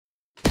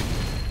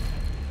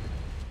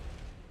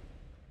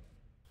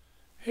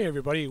Hey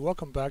everybody,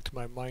 welcome back to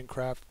my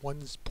Minecraft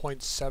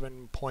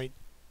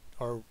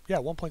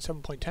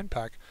 1.7.10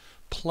 pack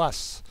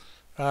plus.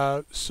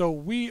 So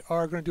we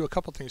are going to do a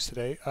couple things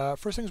today.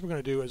 First things we're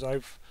going to do is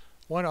I've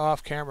went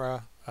off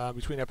camera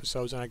between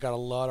episodes and I got a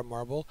lot of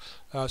marble.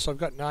 So I've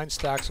got 9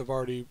 stacks of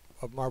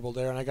marble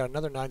there, and I got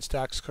another 9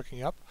 stacks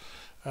cooking up.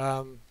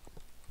 So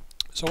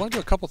I want to do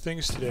a couple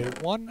things today.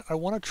 One, I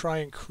want to try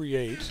and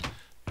create,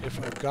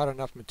 if I've got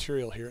enough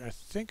material here, and I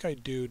think I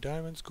do,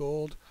 diamonds,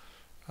 gold.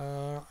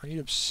 I need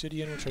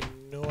obsidian, which I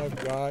know I've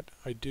got.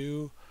 I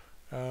do.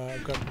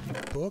 I've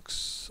got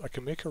books. I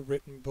can make a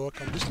written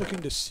book. I'm just looking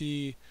to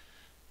see,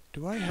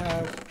 do I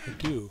have? I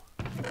do.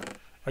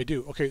 I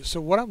do. Okay, so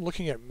what I'm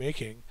looking at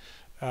making,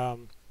 I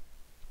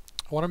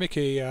want to make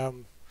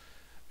an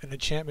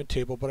enchantment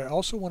table, but I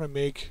also want to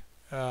make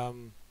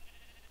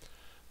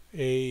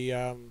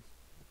a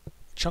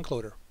chunk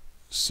loader.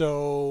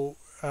 So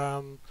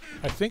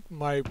I think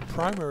my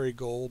primary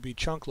goal will be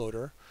chunk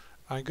loader.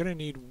 I'm going to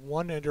need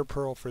 1 ender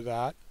pearl for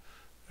that.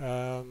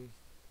 I'm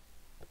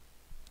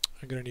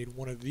going to need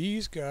one of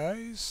these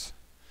guys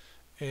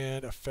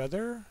and a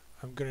feather.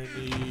 I'm going to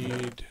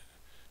need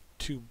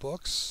 2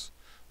 books.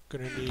 I'm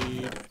going to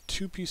need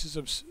 6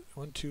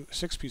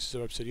 pieces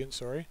of obsidian,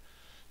 sorry.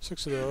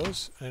 6 of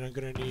those, and I'm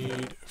going to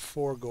need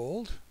 4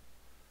 gold.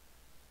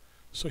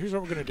 So here's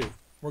what we're going to do.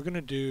 We're going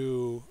to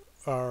do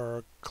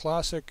our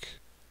classic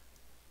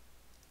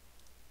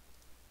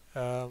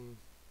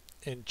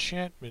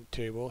enchantment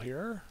table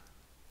here,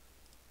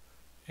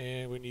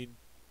 and we need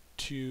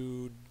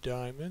 2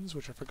 diamonds,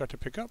 which I forgot to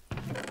pick up.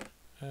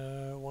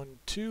 1,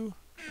 2.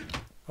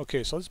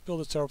 Okay, so let's build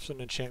ourselves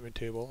an enchantment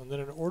table, and then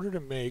in order to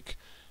make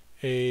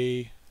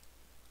a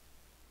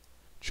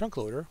chunk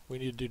loader, we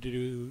need to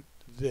do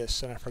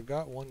this, and I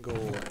forgot 1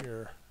 gold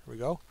here. Here we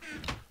go.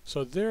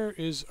 So there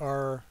is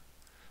our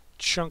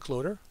chunk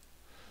loader.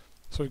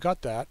 So we've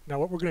got that. Now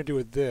what we're going to do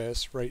with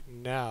this right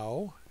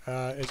now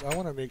is I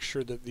want to make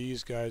sure that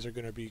these guys are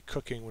going to be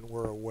cooking when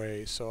we're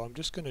away. So I'm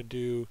just going to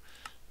do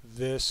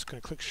this, going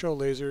to click show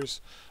lasers.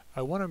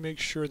 I want to make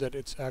sure that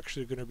it's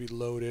actually going to be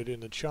loaded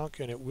in the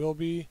chunk, and it will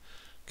be.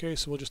 Okay,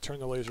 so we'll just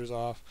turn the lasers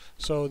off.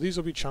 So these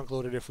will be chunk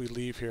loaded if we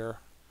leave here.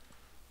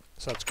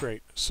 So that's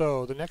great.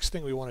 So the next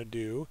thing we want to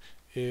do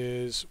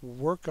is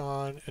work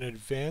on an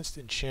advanced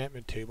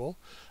enchantment table.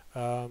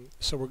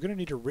 So we're going to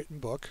need a written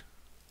book,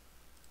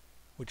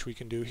 which we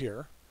can do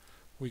here.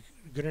 We're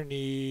going to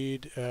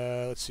need,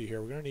 let's see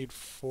here, we're going to need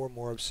 4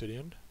 more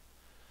obsidian.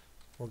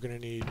 We're going to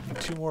need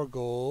 2 more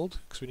gold,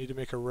 because we need to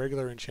make a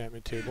regular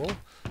enchantment table.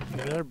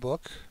 Another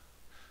book.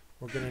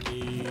 We're going to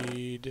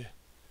need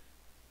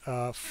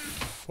 4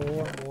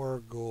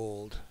 more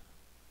gold.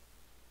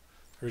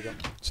 There we go.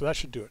 So that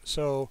should do it.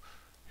 So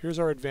here's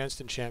our advanced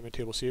enchantment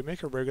table. So you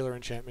make a regular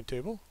enchantment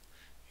table.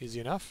 Easy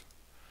enough.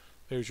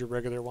 There's your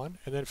regular one.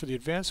 And then for the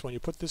advanced one, you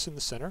put this in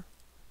the center.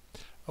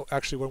 Oh,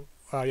 actually,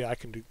 yeah, I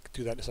can do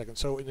that in a second.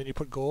 So, and then you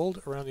put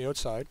gold around the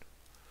outside.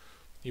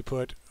 You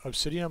put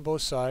obsidian on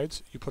both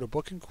sides. You put a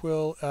book and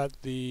quill at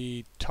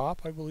the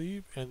top, I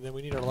believe. And then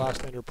we need our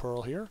last ender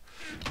pearl here.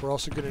 We're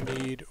also going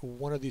to need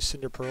 1 of these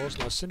cinder pearls.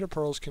 Now, cinder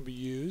pearls can be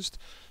used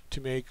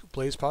to make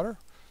blaze powder.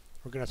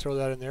 We're going to throw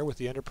that in there with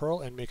the ender pearl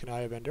and make an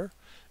eye of ender.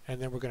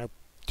 And then we're going to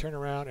turn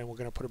around and we're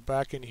going to put it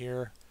back in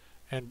here.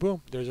 And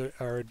boom, there's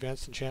our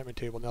advanced enchantment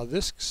table. Now,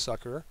 this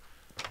sucker,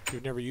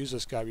 we've never used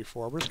this guy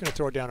before. We're just going to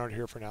throw it down on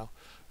here for now.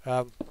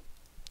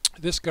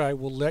 This guy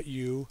will let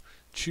you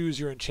choose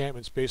your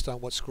enchantments based on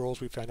what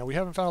scrolls we found. Now we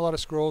haven't found a lot of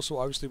scrolls, so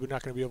obviously we're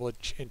not going to be able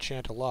to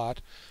enchant a lot.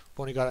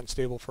 We've only got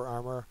unstable for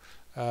armor.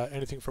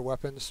 Anything for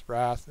weapons,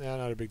 wrath,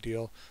 not a big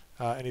deal.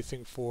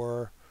 Nothing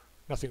for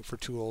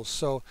tools.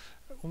 So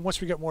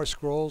once we get more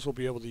scrolls, we'll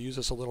be able to use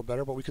this a little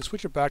better. But we can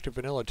switch it back to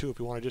vanilla too if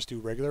we want to just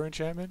do regular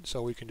enchantment.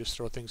 So we can just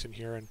throw things in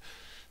here and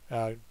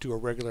do a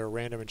regular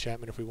random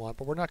enchantment if we want,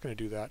 but we're not going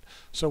to do that.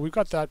 So we've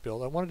got that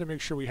build. I wanted to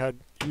make sure we had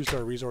used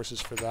our resources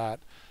for that,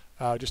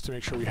 just to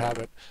make sure we have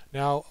it.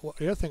 Now,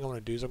 the other thing I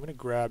want to do is I'm going to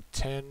grab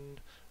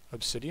 10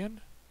 obsidian,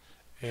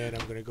 and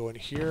I'm going to go in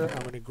here. I'm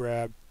going to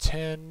grab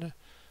 10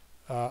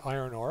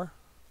 iron ore.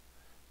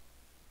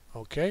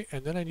 Okay,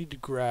 and then I need to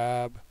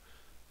grab,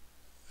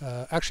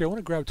 actually I want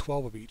to grab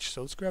 12 of each.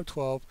 So let's grab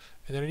 12,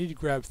 and then I need to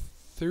grab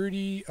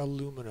 30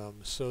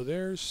 aluminum. So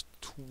there's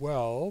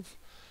 12.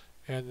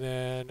 And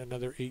then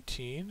another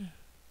 18,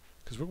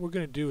 because what we're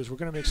going to do is we're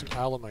going to make some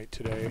alamite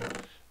today.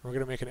 We're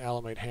going to make an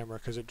alamite hammer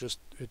because it's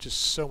just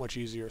so much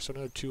easier. So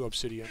another 2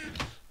 obsidian.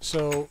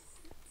 So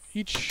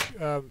each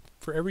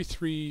for every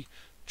 3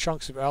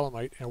 chunks of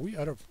alamite, and we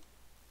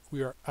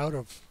are out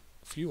of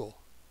fuel.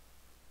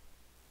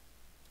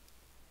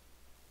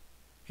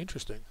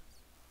 Interesting.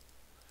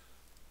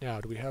 Now,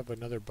 do we have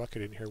another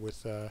bucket in here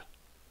with?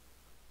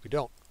 We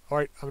don't. All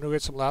right, I'm going to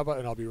get some lava,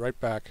 and I'll be right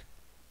back.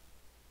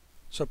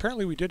 So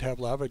apparently we did have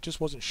lava, it just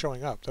wasn't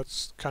showing up.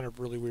 That's kind of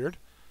really weird.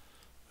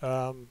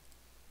 But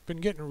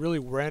been getting really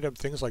random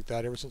things like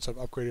that ever since I've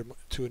upgraded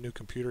to a new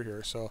computer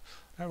here, so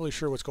I'm not really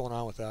sure what's going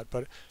on with that.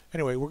 But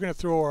anyway, we're going to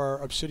throw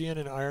our obsidian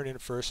and iron in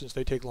first since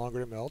they take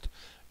longer to melt,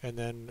 and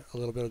then a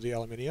little bit of the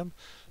aluminium.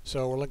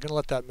 So we're going to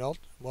let that melt.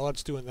 While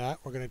it's doing that,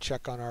 we're going to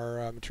check on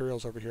our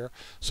materials over here.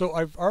 So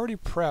I've already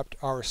prepped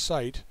our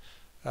site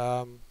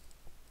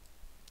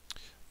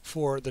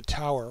for the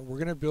tower. We're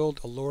going to build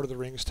a Lord of the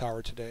Rings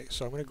tower today.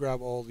 So I'm going to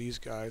grab all these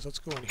guys. Let's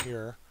go in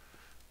here,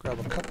 grab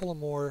a couple of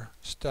more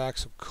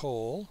stacks of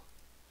coal.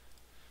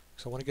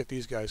 So I want to get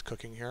these guys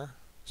cooking here.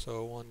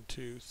 So 1,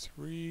 2,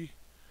 3,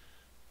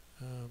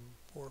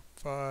 4,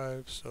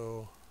 5.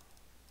 So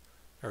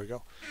there we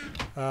go.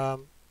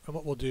 And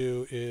what we'll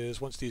do is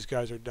once these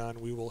guys are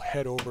done, we will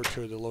head over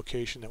to the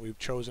location that we've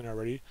chosen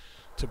already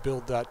to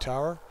build that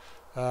tower.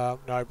 Now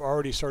I've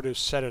already sort of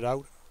set it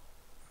out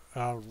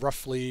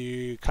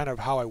roughly kind of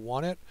how I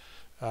want it.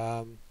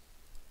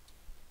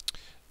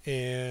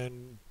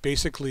 And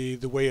basically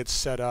the way it's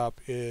set up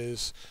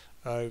is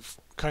I've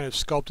kind of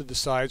sculpted the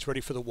sides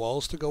ready for the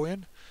walls to go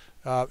in.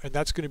 And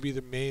that's going to be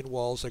the main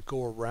walls that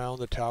go around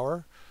the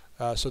tower.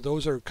 So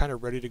those are kind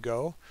of ready to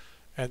go.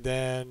 And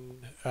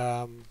then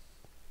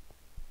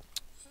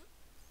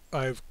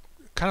I've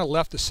kind of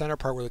left the center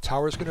part where the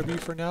tower is going to be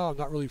for now. I'm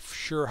not really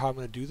sure how I'm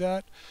going to do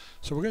that.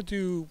 So we're going to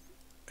do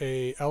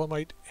a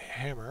Elamite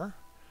hammer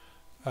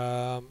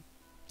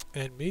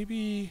and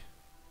maybe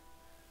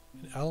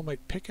an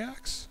Elamite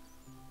pickaxe.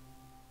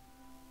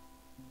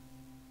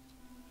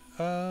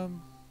 No,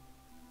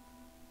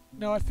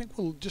 I think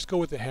we'll just go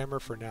with the hammer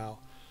for now.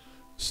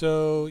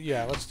 So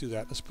yeah, let's do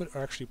that. Let's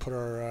actually put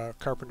our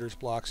carpenter's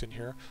blocks in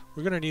here.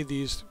 We're going to need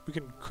these. We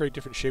can create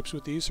different shapes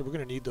with these, so we're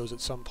going to need those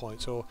at some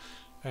point. So,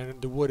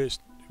 and the wood is,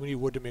 we need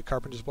wood to make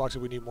carpenter's blocks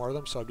if we need more of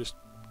them, so I've just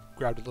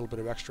grabbed a little bit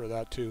of extra of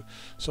that too.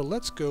 So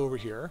let's go over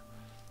here,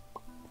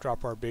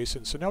 drop our base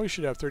in. So now we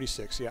should have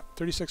 36, yeah,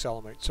 36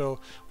 Elamite. So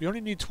we only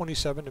need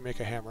 27 to make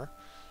a hammer.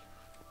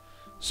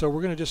 So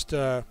we're going to just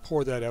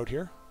pour that out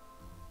here.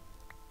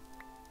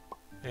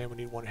 And we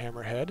need one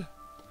hammer head.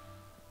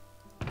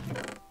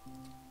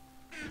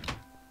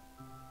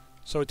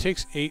 So it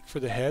takes 8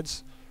 for the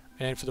heads,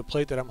 and for the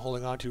plate that I'm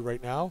holding on to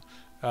right now,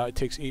 it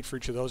takes 8 for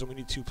each of those, and we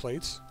need 2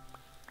 plates.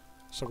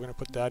 So we're going to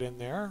put that in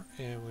there,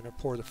 and we're going to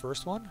pour the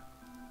first one.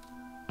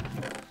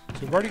 So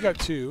we've already got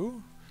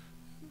 2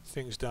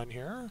 things done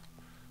here.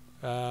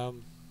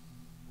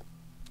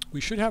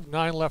 We should have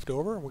 9 left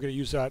over, and we're going to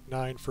use that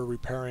 9 for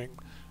repairing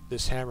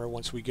this hammer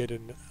once we get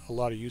in a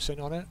lot of use in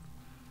on it.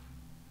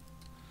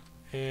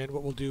 And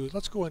what we'll do,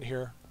 let's go in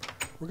here.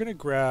 We're going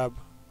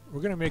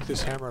to make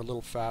this hammer a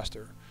little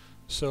faster.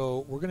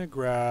 So we're going to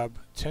grab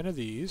 10 of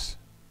these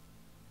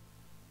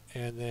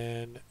and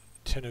then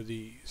 10 of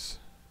these.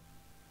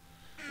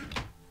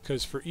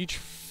 Because for each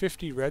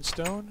 50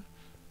 redstone,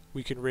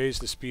 we can raise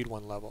the speed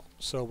 1 level.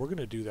 So we're going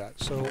to do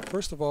that. So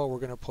first of all, we're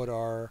going to put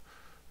our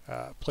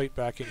plate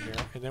back in here,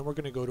 and then we're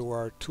going to go to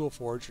our tool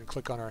forge and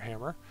click on our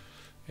hammer.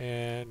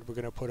 And we're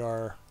going to put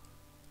our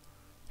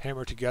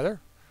hammer together.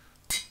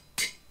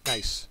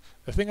 Nice.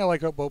 The thing I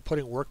like about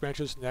putting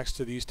workbenches next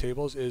to these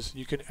tables is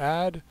you can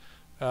add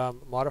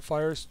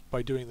modifiers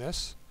by doing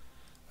this.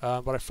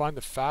 But I find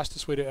the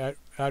fastest way to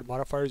add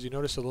modifiers, you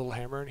notice a little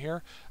hammer in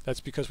here, that's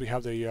because we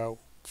have the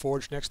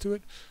forge next to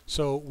it.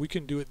 So we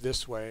can do it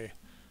this way.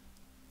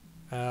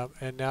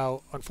 And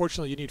now,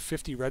 unfortunately, you need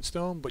 50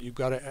 redstone, but you've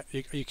got to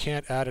you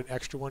can't add an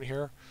extra one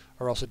here,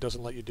 or else it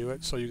doesn't let you do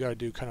it. So you got to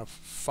do kind of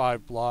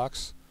 5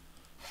 blocks,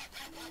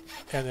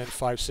 and then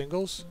 5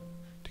 singles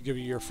to give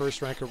you your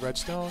first rank of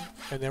redstone.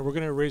 And then we're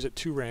going to raise it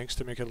 2 ranks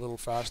to make it a little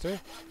faster.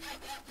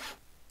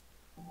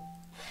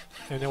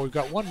 And then we've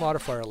got 1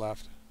 modifier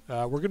left.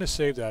 We're going to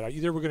save that.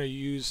 Either we're going to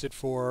use it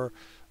for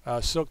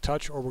Silk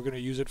Touch, or we're going to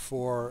use it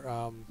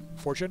for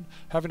Fortune.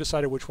 Haven't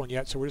decided which one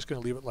yet, so we're just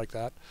going to leave it like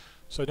that.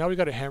 So now we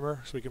got a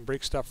hammer, so we can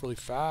break stuff really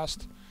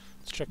fast.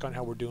 Let's check on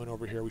how we're doing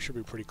over here. We should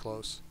be pretty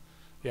close.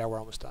 Yeah, we're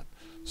almost done.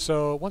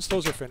 So once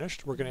those are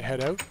finished, we're going to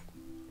head out.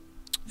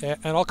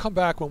 And I'll come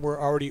back when we're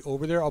already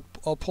over there.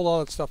 I'll pull all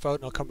that stuff out,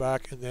 and I'll come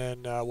back, and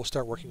then we'll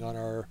start working on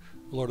our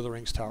Lord of the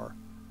Rings tower.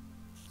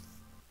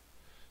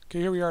 Okay,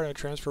 here we are in a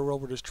transfer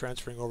world. We're just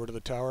transferring over to the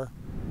tower.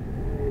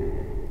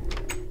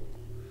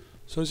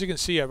 So as you can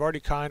see, I've already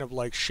kind of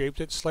like shaped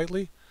it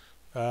slightly.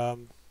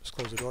 Let's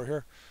close the door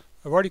here.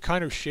 I've already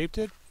kind of shaped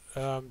it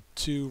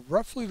to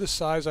roughly the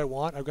size I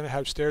want. I'm going to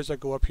have stairs that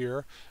go up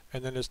here,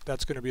 and then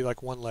that's going to be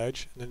like 1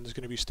 ledge, and then there's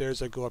going to be stairs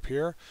that go up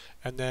here,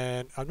 and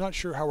then I'm not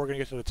sure how we're going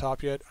to get to the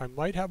top yet. I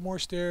might have more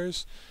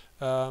stairs,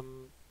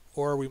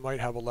 or we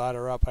might have a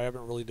ladder up. I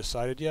haven't really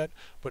decided yet,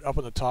 but up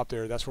on the top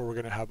there, that's where we're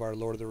going to have our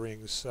Lord of the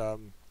Rings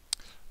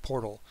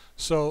portal.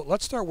 So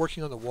let's start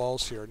working on the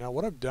walls here. Now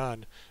what I've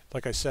done,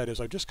 like I said, is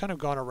I've just kind of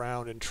gone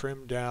around and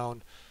trimmed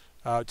down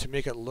to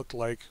make it look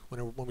like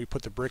when we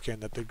put the brick in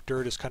that the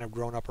dirt is kind of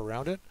grown up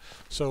around it.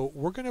 So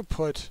we're going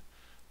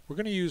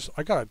to use,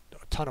 I got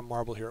a ton of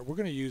marble here. We're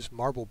going to use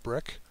marble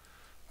brick,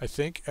 I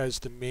think, as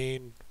the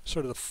main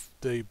sort of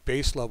the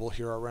base level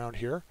here around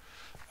here.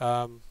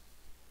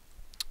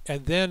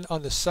 And then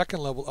on the second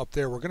level up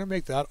there, we're going to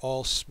make that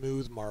all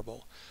smooth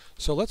marble.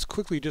 So let's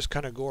quickly just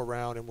kind of go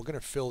around and we're going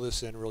to fill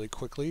this in really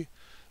quickly.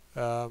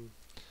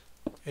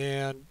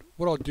 And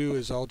what I'll do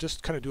is I'll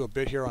just kind of do a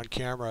bit here on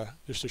camera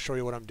just to show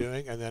you what I'm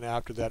doing, and then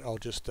after that I'll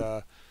just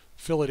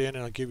fill it in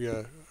and I'll give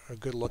you a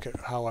good look at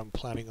how I'm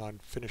planning on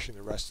finishing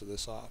the rest of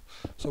this off.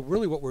 So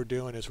really what we're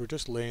doing is we're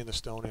just laying the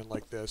stone in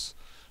like this.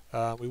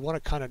 We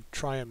want to kind of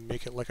try and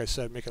make it, like I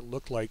said, make it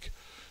look like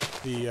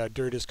the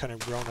dirt is kind of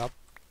grown up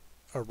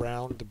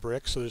around the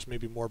brick, so there's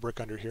maybe more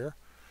brick under here.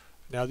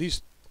 Now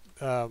these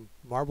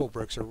marble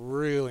bricks are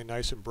really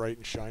nice and bright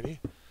and shiny,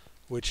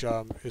 which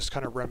is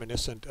kind of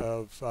reminiscent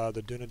of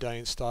the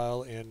Dunedain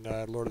style in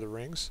Lord of the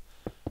Rings.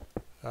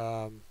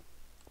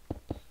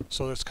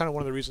 So that's kind of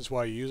one of the reasons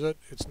why I use it.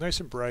 It's nice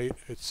and bright.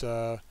 It's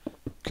kind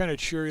of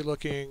cheery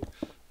looking.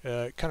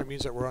 It kind of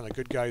means that we're on the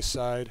good guy's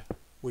side,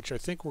 which I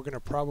think we're going to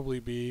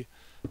probably be.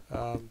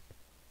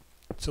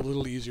 It's a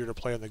little easier to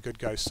play on the good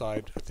guy's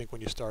side, I think,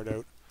 when you start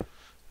out.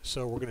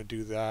 So we're going to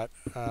do that.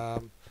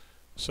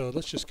 So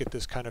let's just get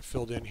this kind of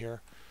filled in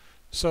here.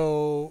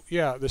 So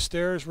yeah, the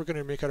stairs we're going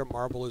to make out of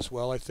marble as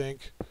well, I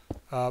think.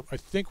 I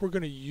think we're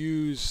going to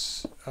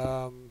use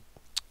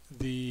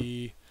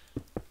the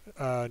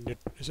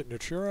is it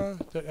Natura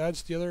that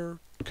adds the other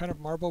kind of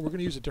marble? We're going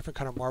to use a different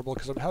kind of marble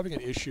because I'm having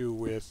an issue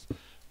with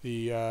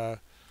the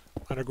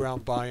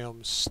underground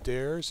biome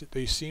stairs.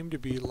 They seem to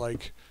be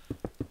like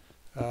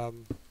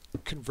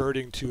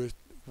converting to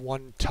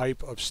one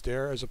type of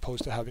stair as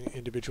opposed to having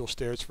individual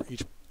stairs for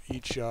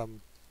each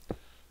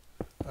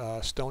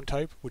stone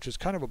type, which is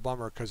kind of a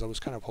bummer because I was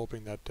kind of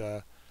hoping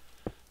that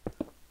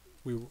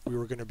we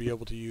were going to be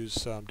able to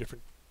use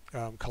different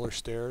color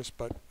stairs,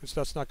 but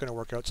that's not going to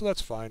work out, so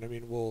that's fine. I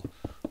mean,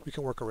 we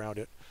can work around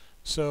it.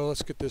 So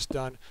let's get this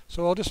done.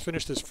 So I'll just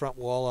finish this front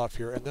wall off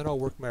here, and then I'll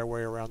work my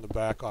way around the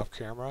back off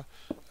camera,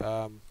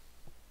 and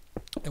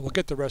we'll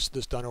get the rest of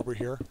this done over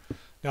here.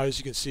 Now, as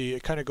you can see,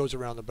 it kind of goes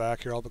around the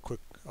back here. I'll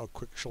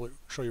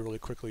show you really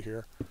quickly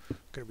here. I'm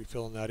going to be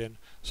filling that in.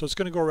 So it's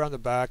going to go around the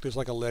back. There's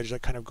like a ledge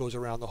that kind of goes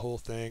around the whole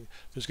thing.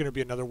 There's going to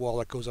be another wall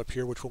that goes up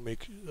here, which will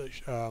make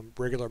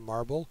regular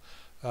marble.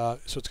 So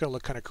it's going to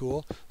look kind of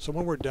cool. So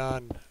when we're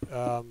done,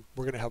 we're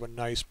going to have a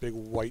nice big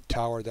white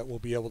tower that we'll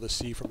be able to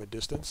see from a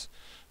distance.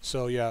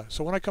 So yeah,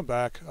 so when I come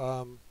back,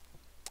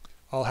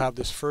 I'll have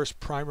this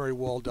first primary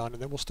wall done,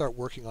 and then we'll start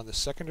working on the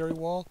secondary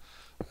wall,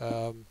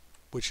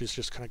 which is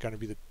just kind of going to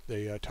be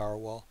the tower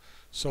wall.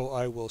 So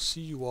I will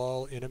see you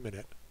all in a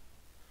minute.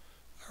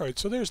 Alright,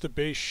 so there's the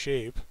base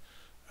shape.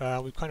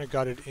 We've kind of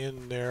got it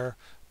in there.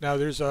 Now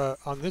there's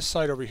on this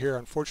side over here,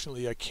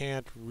 unfortunately I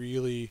can't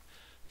really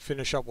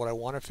finish up what I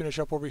want to finish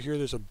up over here.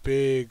 There's a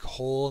big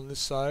hole on this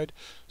side,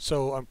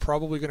 so I'm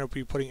probably going to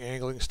be putting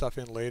angling stuff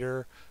in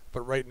later,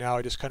 but right now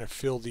I just kind of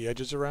filled the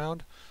edges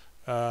around.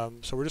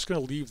 So we're just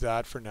going to leave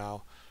that for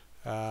now.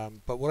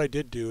 But what I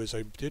did do is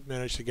I did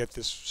manage to get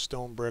this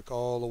stone brick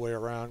all the way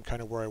around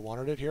kind of where I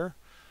wanted it here.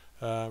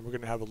 We're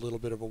going to have a little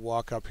bit of a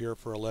walk up here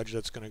for a ledge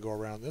that's going to go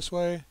around this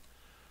way.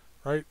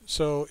 Right,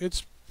 so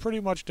it's pretty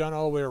much done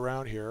all the way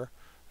around here.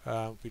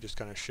 We just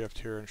kind of shift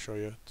here and show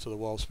you so the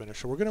wall's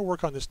finished. So we're going to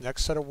work on this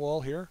next set of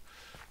wall here,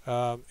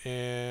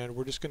 and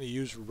we're just going to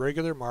use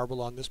regular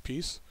marble on this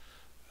piece.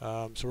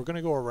 So we're going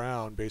to go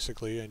around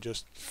basically and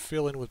just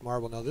fill in with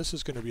marble. Now this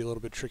is going to be a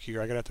little bit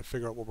trickier. I'm going to have to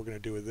figure out what we're going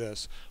to do with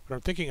this. But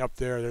I'm thinking up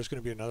there's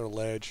going to be another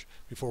ledge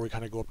before we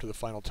kind of go up to the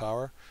final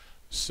tower.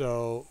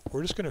 So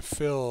we're just going to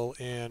fill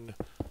in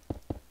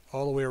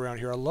all the way around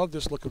here. I love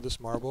this look of this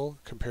marble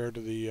compared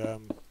to the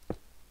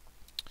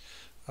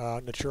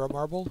Natura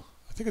marble.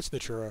 I think it's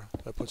Natura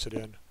that puts it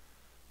in.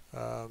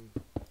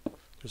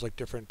 There's like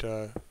different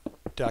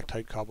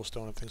dactite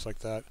cobblestone and things like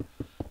that.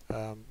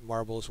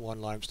 Marble is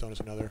one, limestone is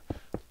another.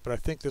 But I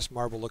think this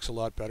marble looks a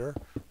lot better.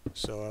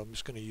 So I'm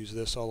just going to use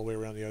this all the way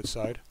around the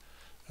outside.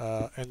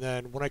 And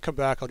then when I come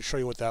back, I'll just show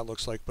you what that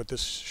looks like. But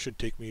this should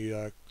take me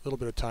a little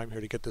bit of time here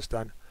to get this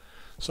done.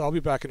 So I'll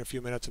be back in a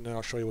few minutes and then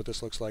I'll show you what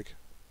this looks like.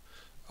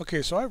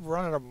 Okay, so I've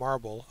run out of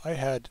marble. I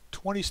had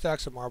 20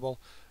 stacks of marble,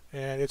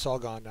 and it's all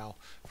gone now.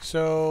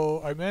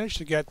 So I managed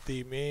to get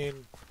the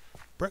main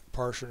brick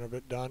portion of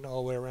it done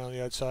all the way around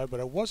the outside, but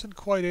I wasn't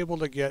quite able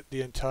to get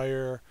the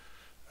entire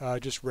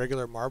just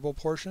regular marble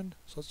portion.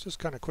 So let's just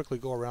kind of quickly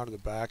go around to the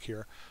back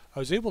here. I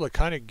was able to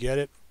kind of get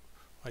it.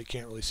 I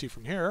can't really see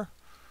from here,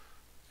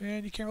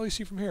 and you can't really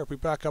see from here. If we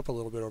back up a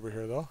little bit over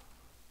here though.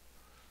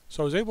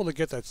 So I was able to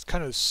get that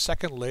kind of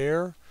second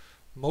layer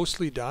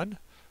mostly done.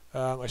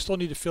 I still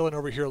need to fill in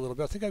over here a little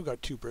bit. I think I've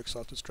got 2 bricks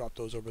left. Let's drop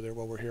those over there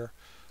while we're here.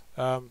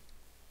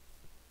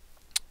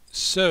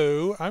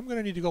 So I'm going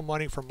to need to go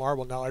mining for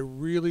marble. Now I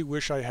really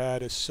wish I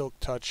had a Silk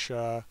Touch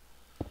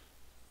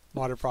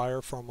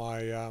modifier for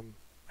my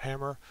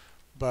hammer,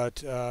 but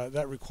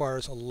that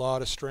requires a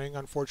lot of string,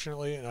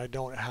 unfortunately, and I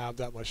don't have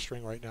that much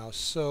string right now.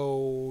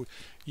 So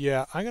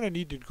yeah, I'm going to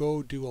need to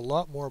go do a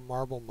lot more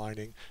marble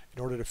mining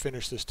in order to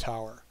finish this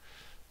tower.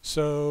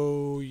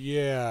 So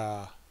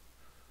yeah,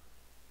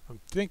 I'm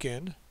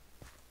thinking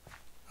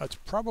that's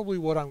probably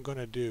what I'm going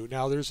to do.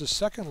 Now there's a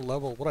second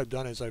level. What I've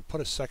done is I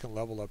put a second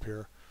level up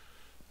here.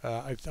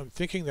 I'm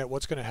thinking that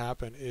what's going to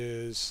happen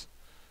is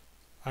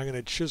I'm going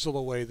to chisel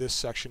away this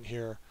section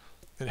here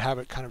and have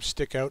it kind of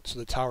stick out so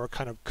the tower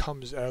kind of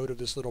comes out of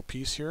this little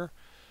piece here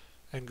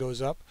and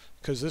goes up,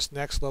 because this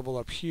next level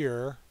up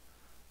here,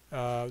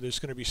 there's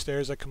going to be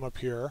stairs that come up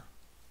here,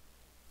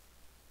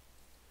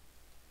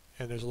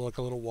 and there's like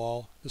a little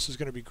wall. This is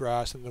going to be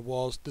grass, and the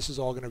walls, this is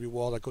all going to be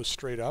wall that goes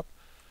straight up.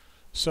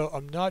 So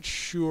I'm not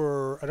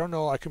sure, I don't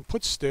know, I can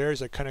put stairs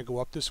that kind of go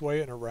up this way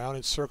and around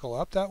and circle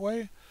up that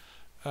way,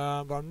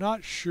 but I'm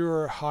not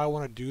sure how I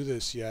want to do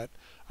this yet.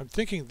 I'm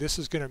thinking this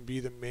is going to be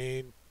the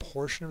main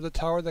portion of the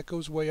tower that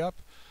goes way up,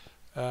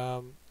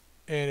 and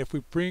if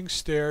we bring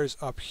stairs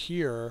up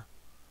here,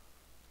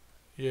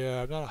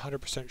 yeah, I'm not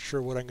 100%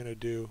 sure what I'm going to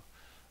do.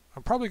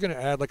 I'm probably going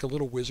to add like a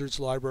little wizard's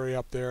library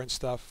up there and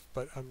stuff,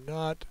 but I'm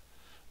not,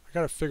 I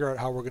got to figure out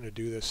how we're going to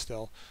do this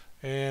still.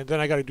 And then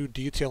I got to do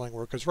detailing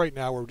work, because right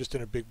now we're just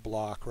in a big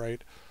block,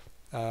 right?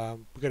 We're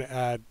going to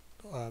add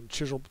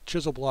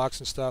chisel blocks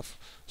and stuff,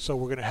 so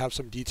we're going to have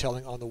some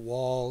detailing on the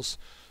walls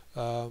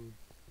to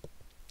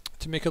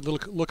make it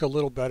look a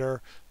little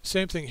better.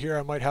 Same thing here,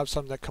 I might have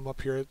some that come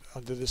up here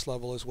under this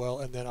level as well,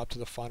 and then up to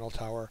the final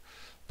tower.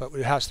 But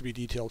it has to be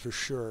detailed for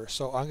sure.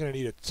 So I'm going to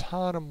need a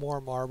ton of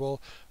more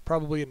marble,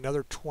 probably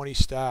another 20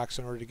 stacks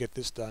in order to get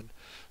this done.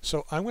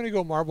 So I'm going to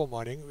go marble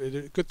mining.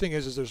 The good thing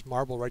is there's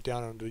marble right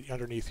down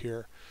underneath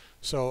here.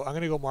 So I'm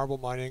going to go marble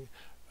mining,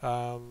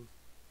 and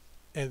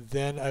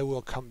then I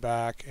will come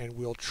back and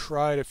we'll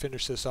try to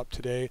finish this up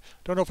today.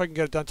 Don't know if I can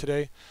get it done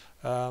today.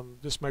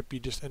 This might be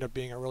just end up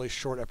being a really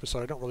short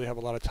episode. I don't really have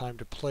a lot of time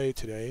to play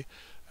today.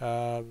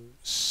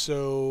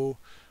 So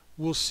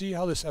we'll see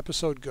how this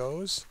episode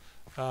goes.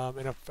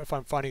 And if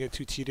I'm finding it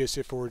too tedious,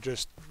 if we're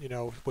just, you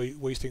know,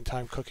 wasting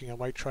time cooking, I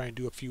might try and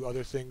do a few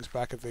other things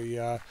back at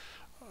the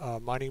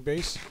mining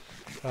base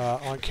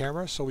on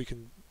camera, so we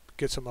can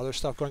get some other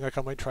stuff going. Like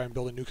I might try and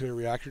build a nuclear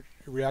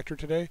reactor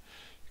today,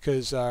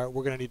 because we're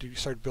going to need to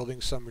start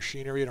building some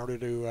machinery in order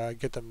to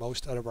get the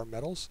most out of our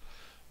metals.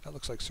 That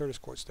looks like Certus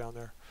quartz down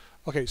there.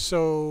 Okay,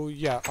 so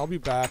yeah, I'll be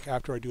back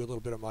after I do a little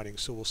bit of mining,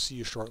 so we'll see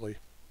you shortly.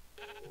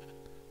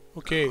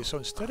 Okay, so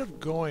instead of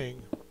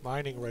going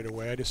mining right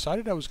away, I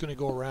decided I was going to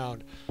go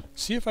around,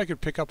 see if I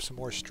could pick up some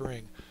more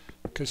string,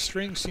 because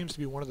string seems to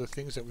be one of the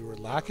things that we were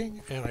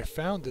lacking, and I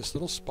found this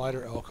little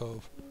spider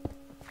alcove.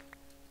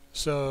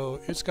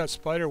 So it's got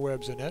spider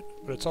webs in it,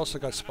 but it's also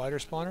got spider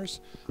spawners.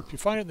 If you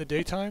find it in the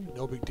daytime,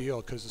 no big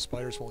deal, because the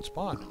spiders won't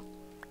spawn.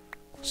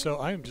 So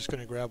I'm just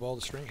going to grab all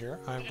the string here.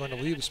 I'm going to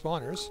leave the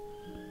spawners.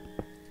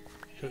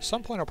 At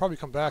some point I'll probably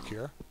come back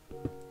here.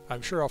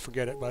 I'm sure I'll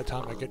forget it by the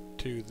time I get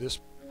to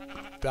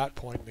that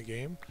point in the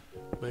game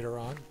later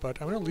on,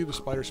 but I'm going to leave the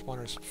spider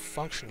spawners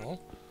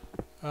functional,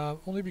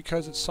 only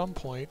because at some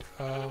point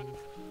I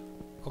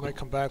might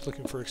come back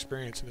looking for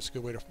experience, and it's a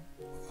good way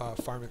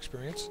to farm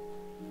experience,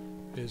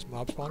 is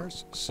mob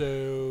spawners.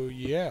 So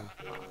yeah,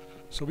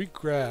 so we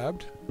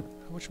grabbed,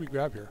 how much did we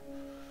grab here?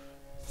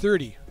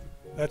 30.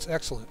 That's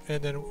excellent.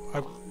 And then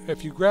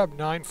if you grab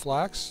 9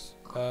 flax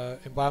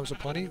in Biomes of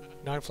Plenty,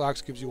 9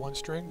 flax gives you 1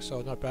 string,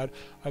 so not bad.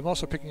 I'm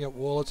also picking up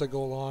wool as I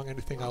go along,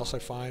 anything else I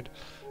find.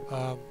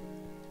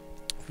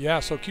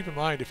 Yeah, so keep in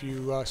mind, if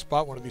you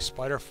spot one of these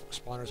spider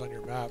spawners on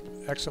your map,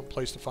 excellent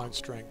place to find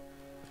string.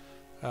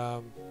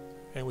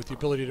 And with the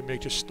ability to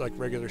make just like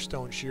regular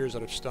stone shears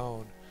out of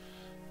stone,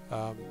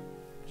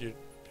 you're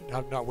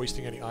not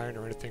wasting any iron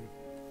or anything.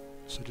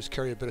 So just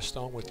carry a bit of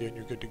stone with you and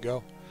you're good to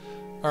go.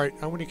 Alright,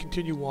 I'm going to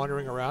continue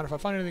wandering around. If I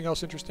find anything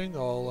else interesting,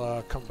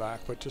 I'll come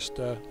back, but just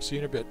see you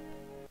in a bit.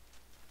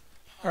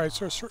 Alright,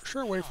 so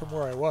short way from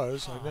where I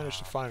was, I managed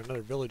to find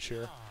another village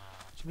here.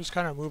 So I'm just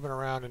kind of moving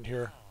around in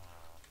here.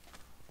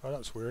 Oh, that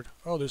was weird.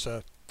 Oh, there's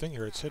a thing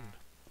here, it's hidden.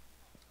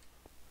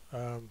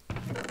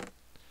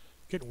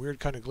 Getting weird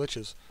kind of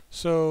glitches.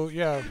 So,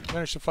 yeah,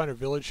 managed to find a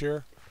village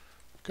here.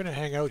 Gonna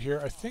hang out here.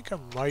 I think I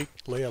might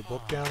lay a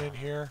book down in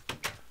here.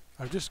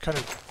 I'm just kind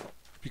of,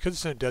 because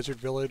it's in a desert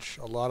village,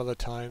 a lot of the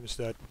times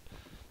that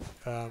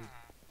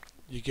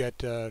you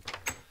get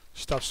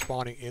stuff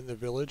spawning in the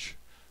village,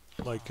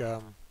 like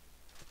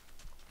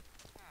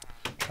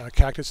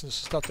cactus and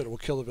stuff that will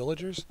kill the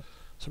villagers.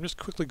 So I'm just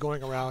quickly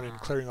going around and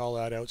clearing all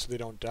that out so they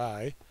don't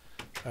die.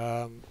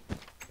 And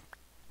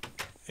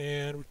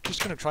we're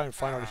just going to try and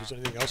find out if there's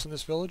anything else in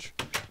this village.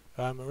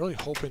 I'm really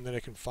hoping that I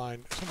can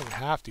find something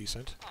half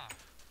decent.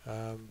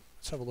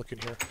 Let's have a look in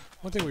here.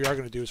 One thing we are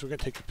going to do is we're going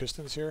to take the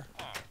pistons here.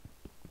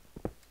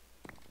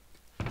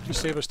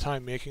 Just save us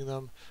time making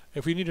them.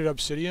 If we needed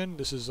obsidian,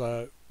 this is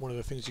one of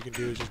the things you can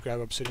do is just grab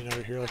obsidian out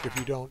of here. Like if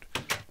you don't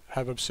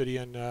have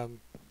obsidian,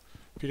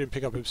 if you didn't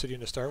pick up obsidian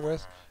to start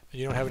with,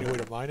 and you don't have any way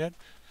to mine it,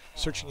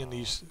 searching in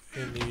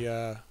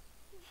the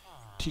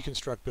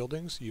T-construct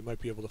buildings, you might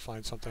be able to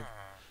find something.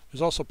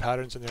 There's also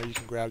patterns in there you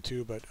can grab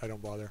too, but I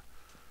don't bother.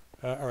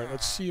 Alright,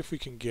 let's see if we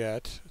can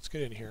let's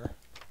get in here.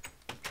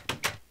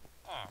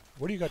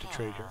 What do you got to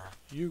trade here?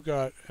 You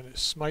got a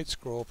smite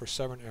scroll for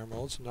 7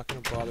 emeralds. I'm not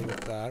going to bother with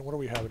that. What do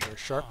we have in here?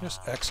 Sharpness,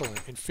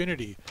 excellent.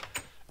 Infinity,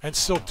 and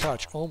silk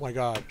touch. Oh my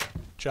god,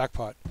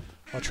 jackpot!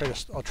 I'll trade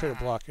a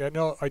block. Yeah,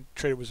 no, I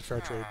traded. It was a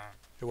fair trade.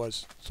 It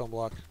was stone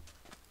block.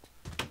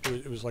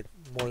 It was like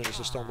more than just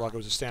a stone block. It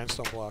was a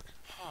sandstone block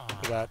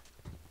for that.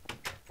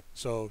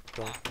 So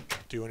don't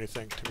do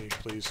anything to me,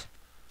 please.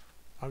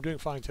 I'm doing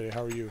fine today.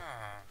 How are you?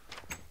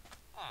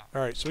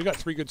 Alright, so we got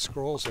 3 good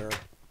scrolls there.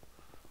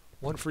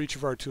 1 for each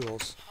of our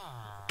tools.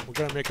 We're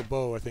going to make a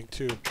bow, I think,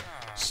 too.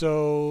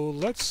 So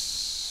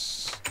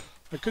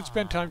I could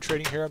spend time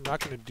trading here. I'm not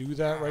going to do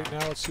that right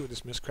now. Let's see what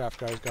this Mistcraft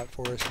guy's got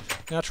for us.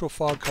 Natural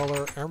fog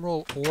color,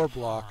 emerald ore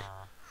block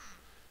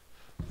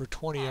for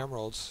 20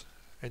 emeralds,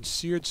 and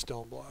seared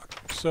stone block.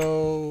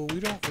 So we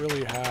don't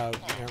really have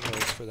the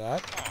emeralds for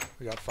that.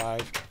 We got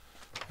 5.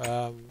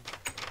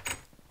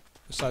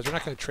 Besides, we're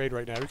not going to trade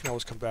right now. We can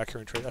always come back here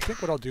and trade. I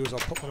think what I'll do is I'll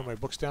put one of my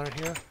books down in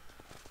here.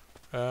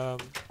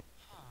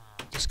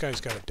 This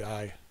guy's got to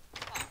die.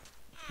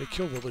 They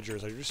kill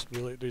villagers. They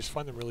just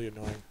find them really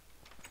annoying.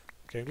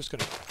 Okay, I'm just going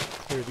to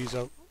clear these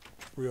out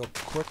real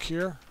quick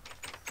here,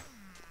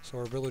 so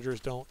our villagers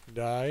don't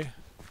die.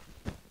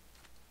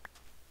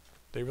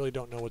 They really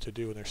don't know what to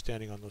do when they're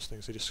standing on those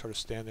things. They just sort of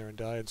stand there and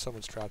die, and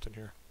someone's trapped in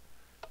here.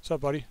 What's up,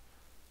 buddy?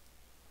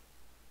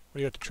 What do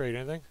you got to trade?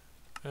 Anything?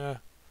 I'll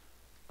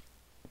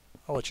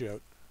let you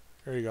out.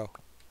 There you go.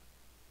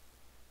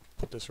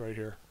 Put this right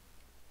here,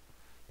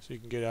 so you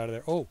can get out of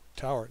there. Oh,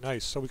 tower.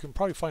 Nice. So we can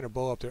probably find a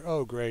bow up there.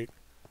 Oh, great.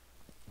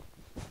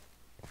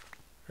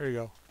 There you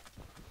go.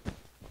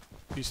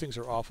 These things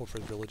are awful for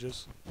the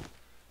villages.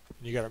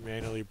 And you gotta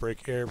manually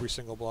break every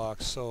single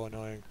block. So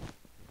annoying.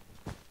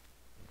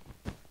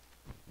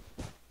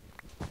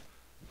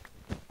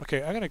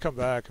 Okay, I'm gonna come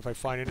back if I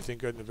find anything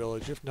good in the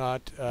village. If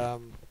not,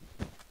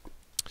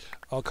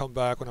 I'll come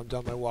back when I'm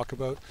done my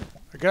walkabout.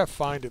 I gotta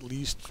find at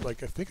least,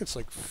 like, I think it's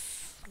like,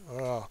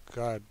 oh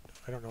god,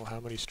 I don't know how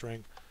many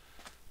string.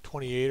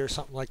 28 or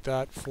something like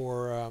that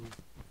for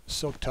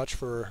silk touch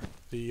for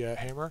the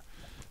hammer,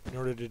 in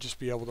order to just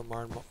be able to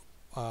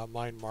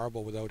mine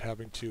marble without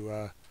having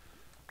to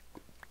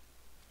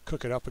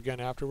cook it up again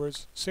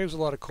afterwards. Saves a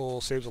lot of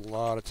coal, saves a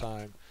lot of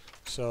time.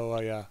 So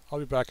yeah, I'll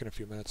be back in a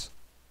few minutes.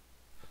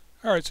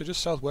 Alright, so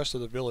just southwest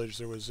of the village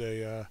there was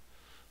a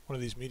one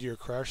of these meteor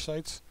crash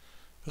sites.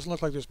 Doesn't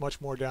look like there's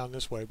much more down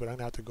this way, but I'm going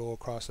to have to go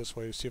across this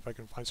way to see if I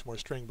can find some more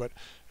string. But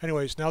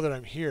anyways, now that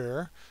I'm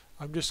here,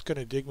 I'm just going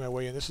to dig my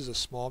way in. This is a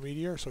small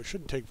meteor, so it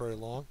shouldn't take very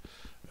long.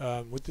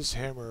 With this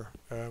hammer,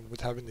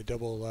 with having the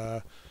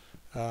double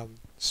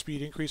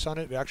speed increase on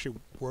it, it actually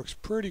works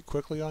pretty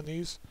quickly on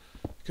these.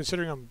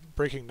 Considering I'm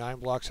breaking 9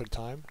 blocks at a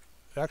time,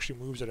 it actually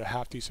moves at a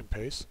half decent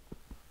pace.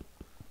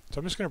 So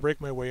I'm just going to break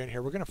my way in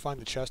here. We're going to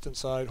find the chest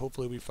inside.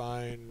 Hopefully we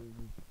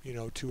find, you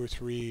know, 2 or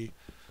 3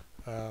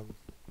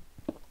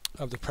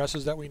 of the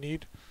presses that we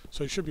need.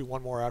 So it should be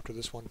 1 more after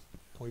this one.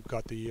 We've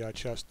got the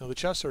chest. Now the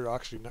chests are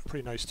actually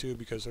pretty nice too,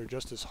 because they're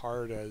just as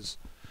hard as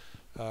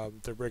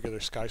the regular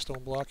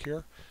skystone block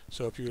here.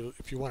 So if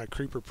you want a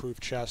creeper-proof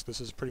chest, this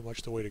is pretty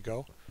much the way to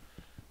go.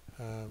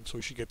 So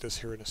we should get this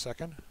here in a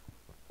second,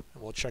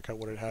 and we'll check out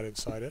what it had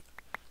inside it.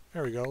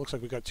 There we go. Looks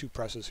like we got 2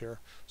 presses here.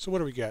 So what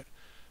do we get?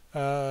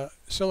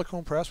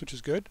 Silicone press, which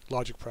is good.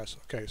 Logic press.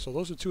 Okay, so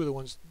those are 2 of the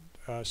ones.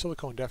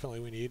 Silicone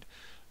definitely we need.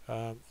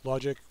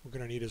 Logic we're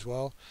going to need as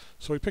well.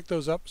 So we picked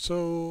those up.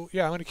 So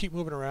yeah, I'm going to keep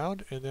moving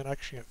around, and then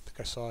actually I think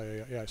I saw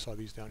I saw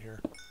these down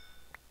here.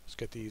 Let's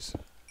get these. A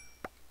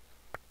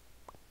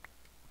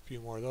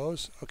few more of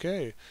those.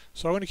 Okay,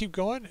 so I'm going to keep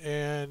going,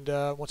 and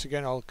once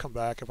again I'll come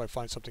back if I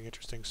find something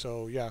interesting.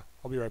 So yeah,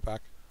 I'll be right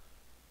back.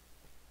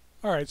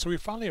 Alright, so we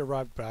finally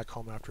arrived back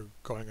home after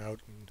going out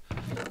and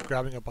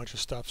grabbing a bunch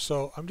of stuff.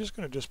 So I'm just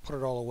going to put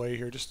it all away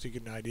here just to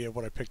get an idea of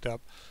what I picked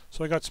up.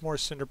 So I got some more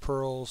cinder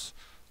pearls.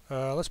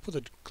 Let's put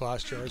the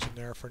glass jars in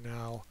there for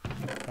now.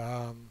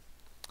 A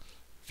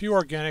few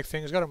organic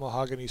things. Got a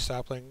mahogany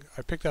sapling.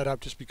 I picked that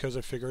up just because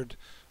I figured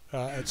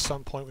at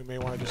some point we may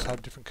want to just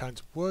have different kinds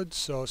of wood.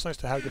 So it's nice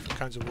to have different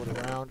kinds of wood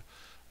around.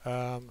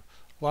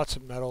 Lots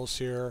of metals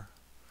here.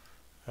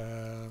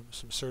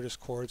 Some Certus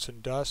quartz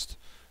and dust.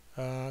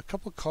 A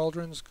couple of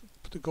cauldrons.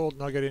 Put the gold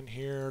nugget in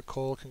here.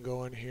 Coal can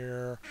go in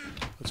here.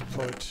 Let's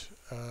put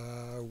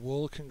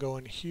wool can go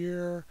in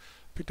here.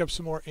 Picked up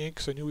some more ink,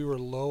 so I knew we were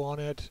low on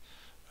it.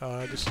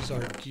 This is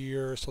our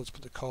gear, so let's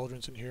put the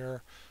cauldrons in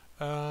here.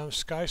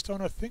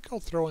 Skystone, I think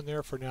I'll throw in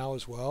there for now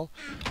as well.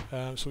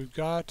 So we've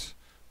got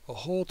a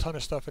whole ton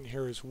of stuff in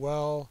here as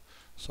well.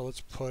 So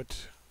let's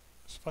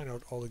find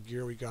out all the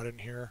gear we got in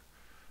here.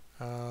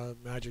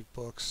 Magic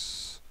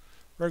books,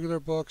 regular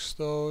books,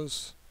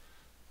 those.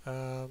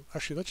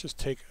 Actually, let's just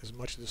take as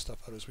much of this stuff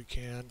out as we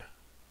can.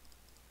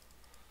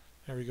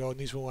 There we go, and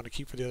these we'll want to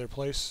keep for the other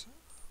place.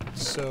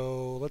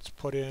 So let's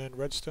put in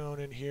redstone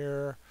in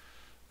here.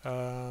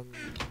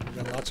 We've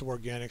got lots of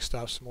organic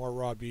stuff, some more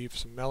raw beef,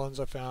 some melons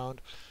I found.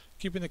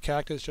 Keeping the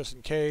cactus just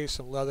in case,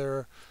 some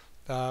leather,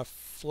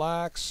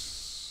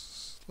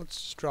 flax. Let's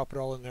just drop it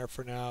all in there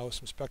for now.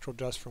 Some spectral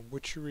dust from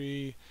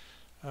witchery.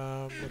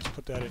 Let's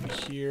put that in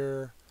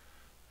here.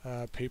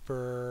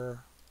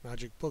 Paper,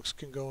 magic books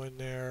can go in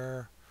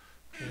there.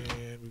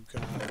 And we've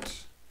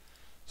got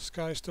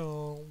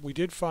skystone. We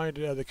did find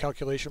the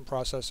calculation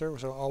processor,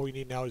 so all we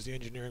need now is the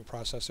engineering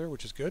processor,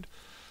 which is good.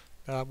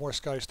 More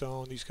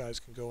skystone. These guys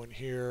can go in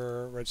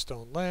here.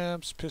 Redstone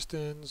lamps,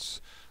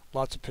 pistons,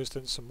 lots of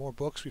pistons. Some more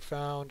books we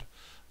found.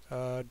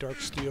 Dark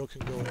steel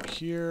can go in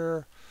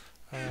here.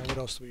 What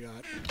else do we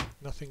got?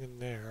 Nothing in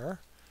there.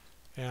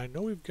 And I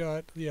know we've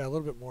got, yeah, a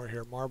little bit more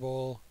here.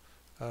 Marble.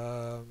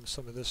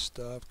 Some of this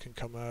stuff can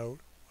come out.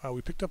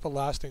 We picked up a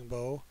lasting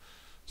bow.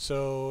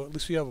 So at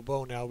least we have a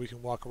bow now we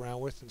can walk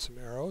around with and some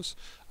arrows.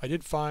 I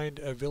did find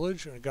a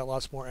village and I got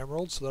lots more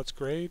emeralds, so that's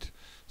great.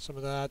 Some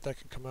of that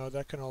can come out.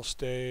 That can all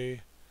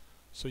stay.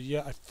 So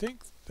yeah, I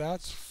think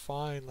that's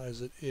fine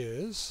as it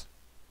is.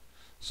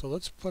 So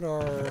let's put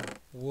our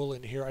wool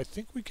in here. I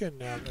think we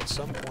can, at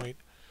some point,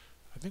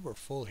 I think we're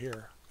full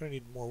here. We're going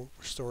to need more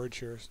storage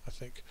here, I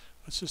think.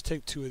 Let's just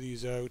take 2 of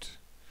these out.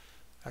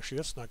 Actually,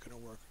 that's not going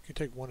to work. We can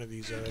take 1 of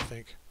these out, I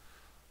think,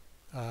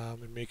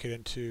 and make it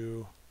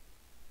into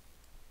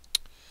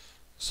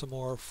some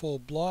more full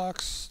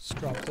blocks.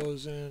 Let's drop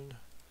those in.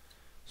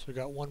 So we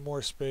got 1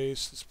 more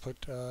space. Let's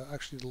put,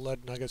 actually the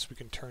lead nuggets we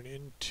can turn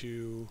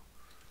into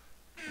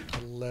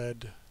a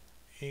lead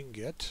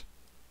ingot.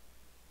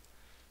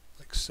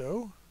 Like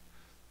so.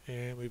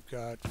 And we've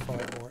got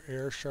 5 more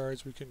air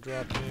shards we can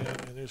drop in,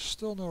 and there's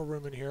still no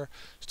room in here.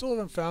 Still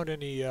haven't found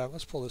any,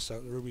 let's pull this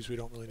out, the rubies we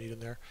don't really need in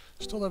there.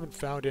 Still haven't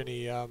found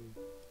any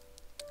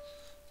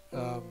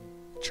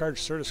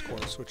charged Certus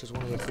cores, which is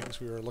one of the things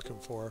we were looking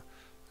for.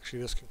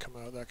 Actually, this can come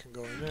out, that can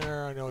go in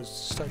there. I know it's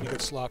starting to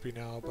get sloppy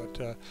now,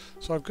 but,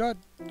 so I've got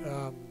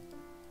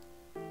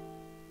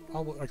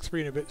almost like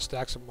 3 and a bit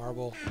stacks of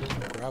marble,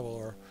 gravel,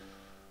 or,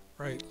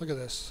 right, look at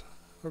this.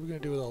 What are we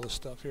going to do with all this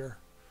stuff here?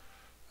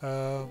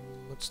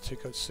 Let's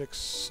take out 6,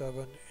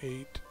 7,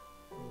 8,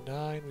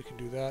 9. We can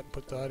do that and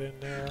put that in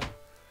there.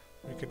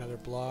 Make another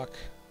block.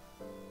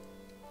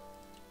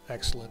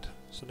 Excellent.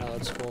 So now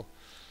that's full.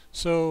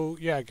 So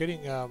yeah,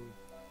 getting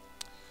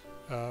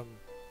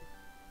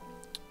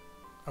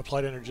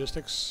applied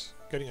energistics,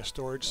 getting a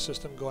storage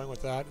system going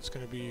with that. It's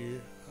going to be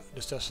a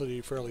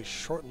necessity fairly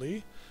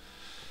shortly.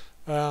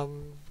 But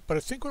I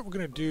think what we're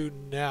going to do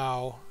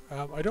now,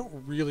 I don't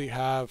really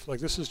have, like,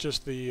 this is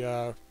just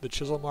the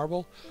chisel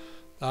marble.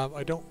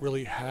 I don't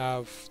really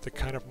have the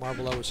kind of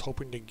marble I was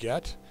hoping to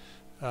get.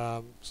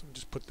 So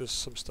just put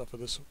some stuff of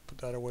this, put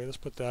that away. Let's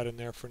put that in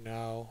there for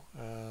now.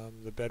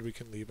 The bed we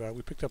can leave out.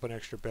 We picked up an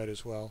extra bed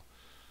as well.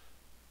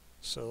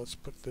 So let's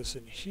put this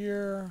in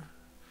here,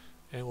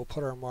 and we'll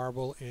put our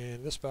marble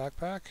in this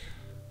backpack.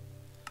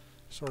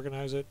 Just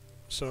organize it.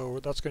 So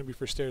that's going to be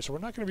for stairs. So we're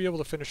not going to be able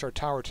to finish our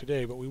tower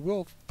today, but we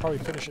will probably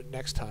finish it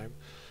next time.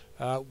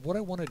 What I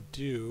want to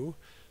do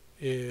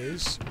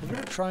is we're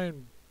going to try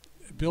and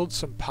build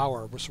some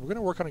power. So we're going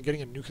to work on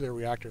getting a nuclear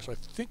reactor. So I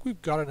think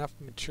we've got enough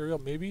material,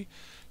 maybe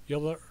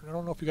yellow. I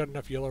don't know if we got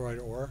enough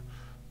yellowite ore.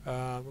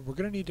 We're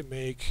going to need to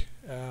make.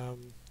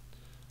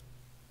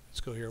 Let's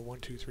go here. 1,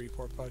 2, 3,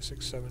 4, 5,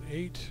 6, 7,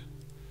 8.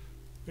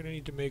 We're going to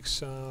need to make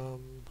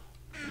some.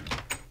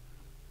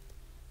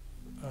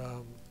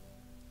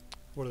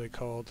 What are they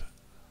called?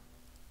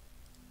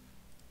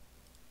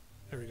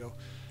 There we go.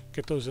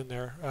 Get those in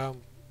there.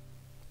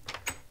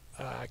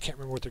 I can't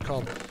remember what they're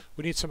called.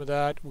 We need some of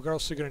that. We're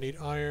also going to need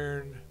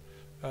iron.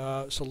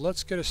 So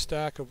let's get a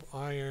stack of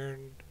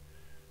iron.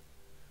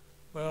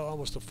 Well,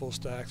 almost a full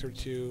stack,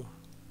 32.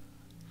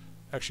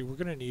 Actually, we're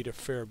going to need a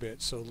fair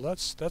bit. So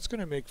that's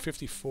going to make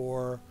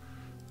 54,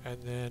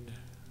 and then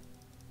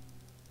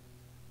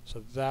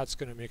so that's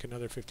going to make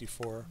another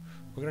 54.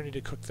 We're going to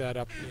need to cook that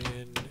up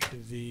in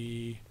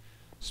the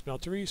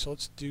smeltery. So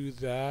let's do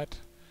that.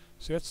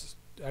 See, that's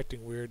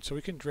acting weird. So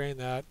we can drain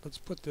that. Let's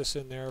put this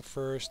in there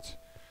first.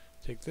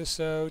 Take this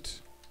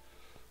out.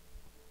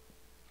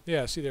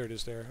 Yeah, see, there it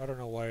is there. I don't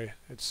know why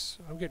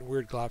I'm getting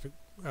weird graphics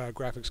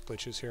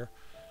glitches here.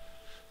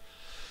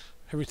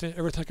 Everything,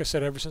 like I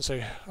said, ever since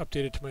I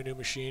updated to my new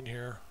machine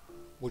here,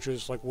 which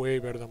is like way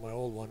better than my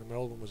old one. And my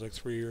old one was like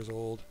 3 years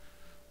old.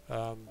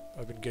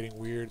 I've been getting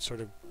weird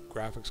sort of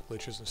graphics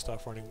glitches and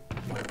stuff running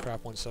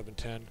Minecraft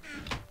 1.7.10.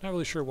 Not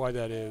really sure why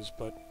that is,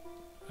 but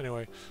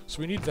anyway. So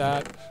we need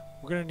that.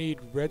 We're going to need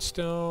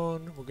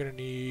redstone. We're going to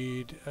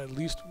need at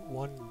least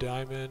 1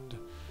 diamond.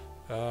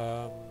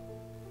 I'm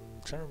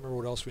trying to remember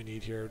what else we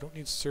need here. Don't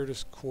need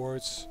Certus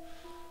quartz.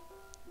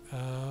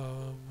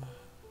 I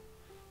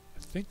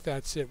think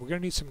that's it. We're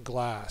going to need some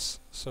glass.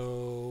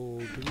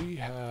 So do we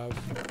have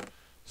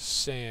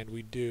sand?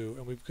 We do.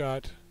 And we've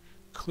got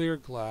clear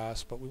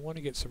glass, but we want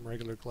to get some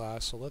regular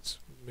glass. So let's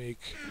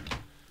make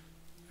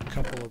a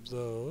couple of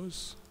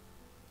those.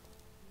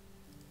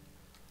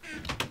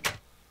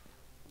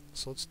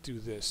 So let's do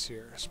this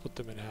here. Split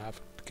them in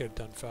half to get it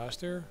done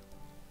faster.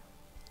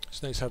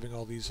 It's nice having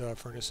all these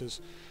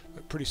furnaces.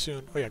 But pretty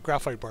soon, oh yeah,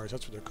 graphite bars,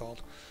 that's what they're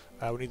called.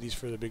 We need these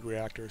for the big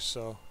reactors,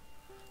 so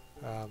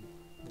we're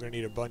going to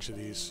need a bunch of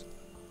these.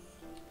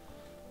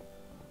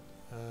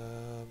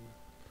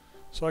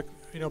 So,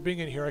 being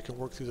in here, I can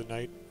work through the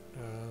night.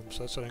 So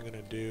that's what I'm going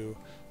to do.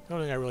 The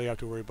only thing I really have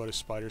to worry about is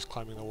spiders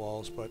climbing the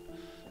walls, but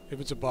if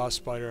it's a boss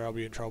spider, I'll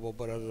be in trouble,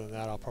 but other than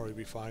that, I'll probably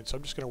be fine. So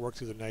I'm just going to work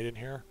through the night in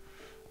here.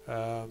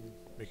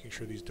 Making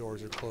sure these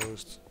doors are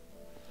closed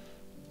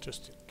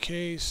just in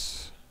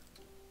case.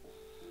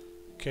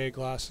 Okay,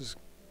 glass is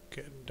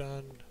getting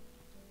done.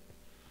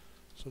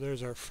 So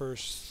there's our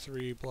first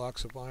 3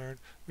 blocks of iron.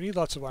 We need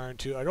lots of iron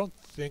too. I don't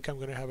think I'm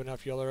going to have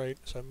enough yellowite,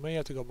 so I may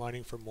have to go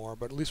mining for more,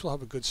 but at least we'll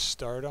have a good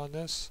start on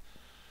this.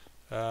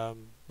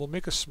 We'll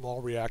make a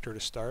small reactor to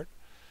start,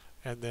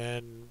 and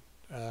then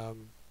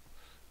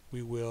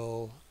we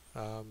will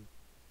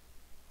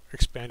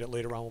expand it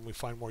later on when we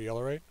find more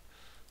yellowite.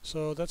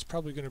 So that's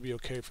probably going to be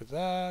okay for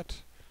that.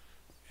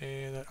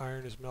 And that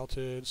iron is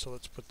melted, so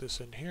let's put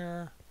this in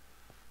here.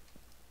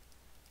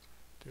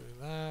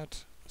 Doing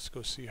that. Let's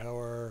go see how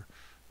our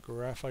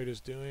graphite is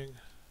doing.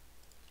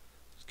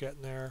 It's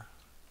getting there.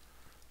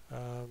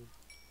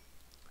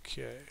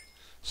 Okay,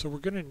 so we're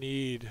going to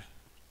need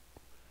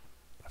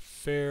a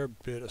fair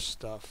bit of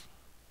stuff.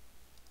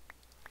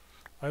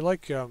 I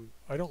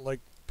don't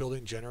like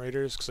building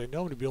generators because I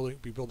know I'm going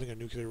to be building a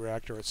nuclear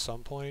reactor at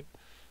some point.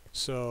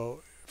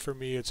 So for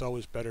me, it's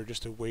always better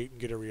just to wait and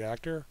get a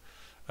reactor.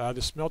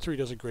 The smeltery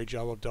does a great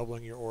job of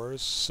doubling your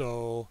ores,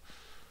 so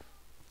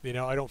you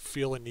know, I don't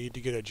feel a need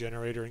to get a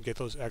generator and get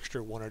those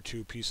extra 1 or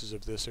 2 pieces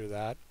of this or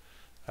that.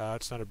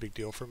 It's not a big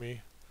deal for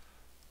me.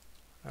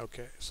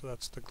 Okay, so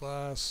that's the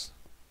glass.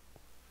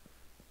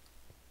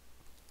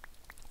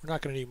 We're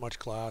not going to need much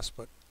glass,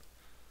 but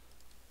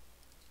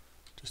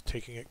just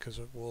taking it because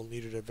we'll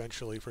need it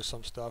eventually for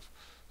some stuff.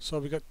 So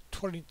we got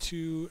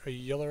 22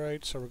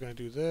 yellowite, so we're going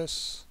to do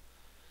this.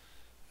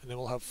 And then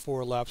we'll have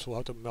 4 left, so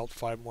we'll have to melt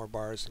 5 more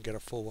bars and get a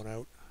full one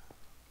out.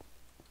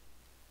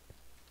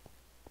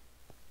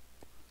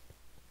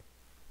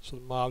 So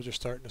the mobs are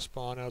starting to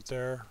spawn out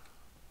there.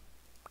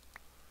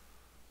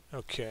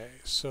 Okay,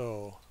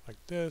 so like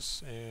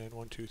this, and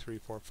 1, 2, 3,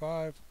 4,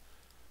 5.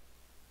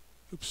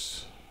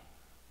 Oops.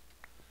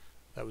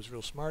 That was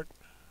real smart.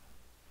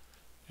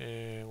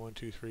 And 1,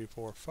 2, 3,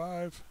 4,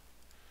 5.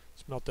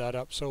 Let's melt that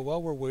up. So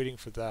while we're waiting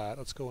for that,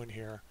 let's go in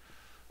here.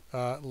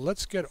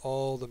 Let's get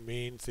all the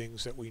main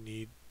things that we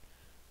need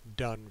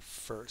done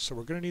first. So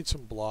we're going to need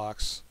some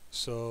blocks.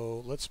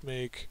 So let's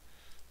make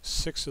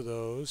 6 of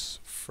those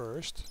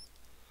first.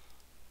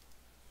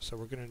 So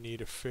we're going to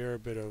need a fair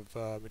bit of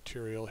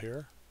material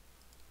here.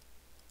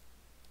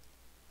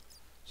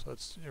 So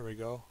let's, here we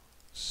go,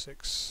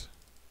 6.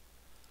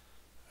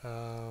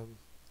 So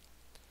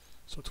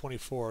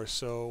 24.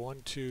 So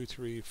 1, 2,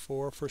 3,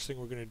 4. First thing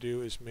we're going to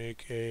do is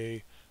make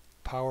a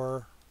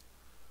power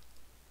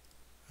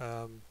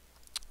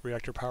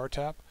reactor power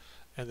tap,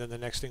 and then the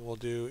next thing we'll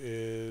do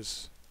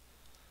is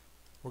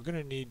we're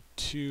going to need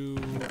 2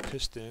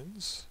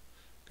 pistons.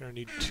 Going to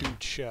need 2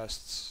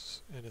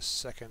 chests in a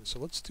second. So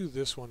let's do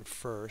this one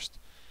first.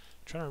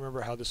 I'm trying to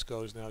remember how this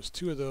goes now. It's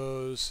 2 of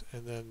those,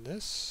 and then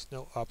this.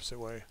 No, opposite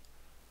way.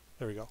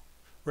 There we go.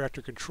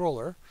 Reactor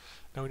controller.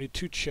 Now we need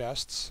 2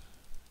 chests.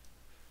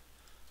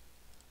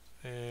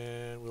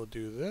 And we'll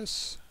do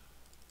this.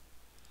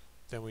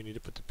 Then we need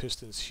to put the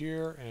pistons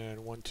here,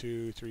 and 1,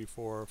 2, 3,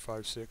 4,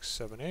 5, 6,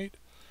 7, 8.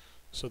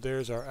 So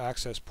there's our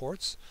access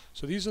ports.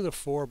 So these are the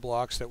 4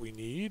 blocks that we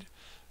need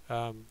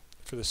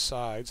for the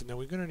sides, and then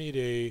we're going to need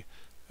a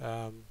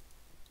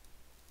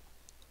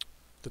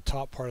the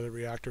top part of the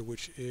reactor,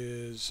 which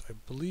is, I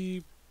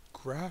believe,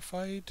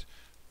 graphite,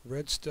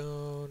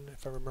 redstone,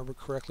 if I remember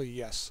correctly.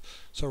 Yes.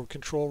 So our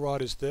control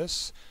rod is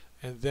this,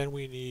 and then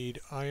we need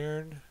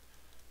iron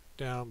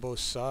down both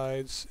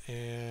sides,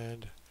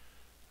 and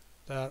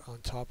that on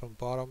top and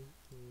bottom,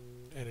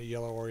 and a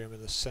yellow orium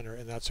in the center,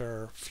 and that's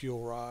our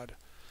fuel rod.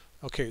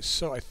 Okay,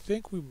 so I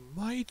think we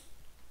might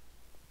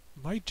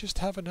just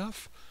have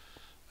enough.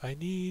 I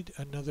need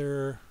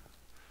another,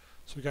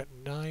 so we got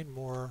 9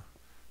 more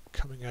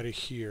coming out of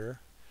here.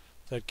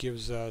 That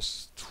gives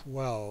us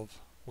 12.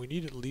 We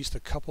need at least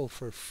a couple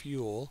for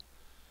fuel.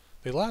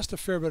 They last a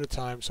fair bit of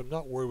time, so I'm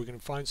not worried. We can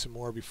find some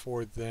more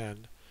before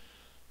then.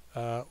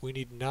 We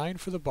need 9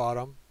 for the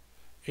bottom,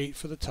 8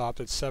 for the top,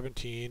 that's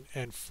 17,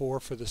 and 4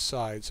 for the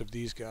sides of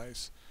these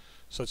guys.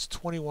 So it's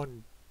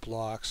 21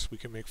 blocks. We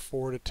can make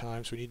 4 at a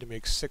time, so we need to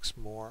make 6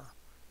 more.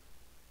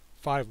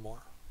 5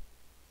 more.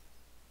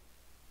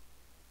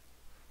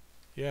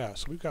 Yeah,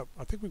 so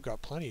I think we've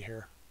got plenty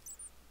here.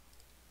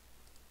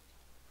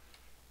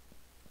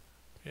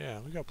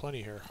 Yeah, we got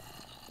plenty here.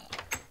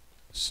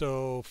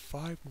 So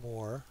 5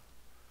 more.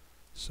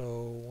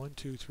 So 1,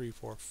 2, 3,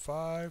 4,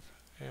 5.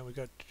 And we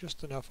got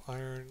just enough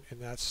iron in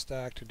that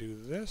stack to do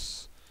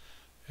this.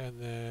 And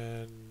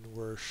then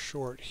we're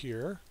short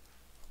here.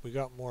 We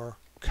got more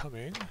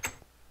coming.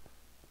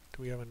 Do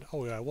we have an...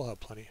 Oh yeah, we'll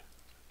have plenty.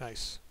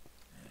 Nice.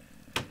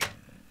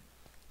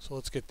 So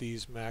let's get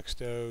these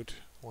maxed out.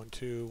 1,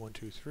 2, 1,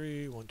 2,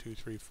 3, 1, 2,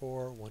 3,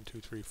 4, 1, 2,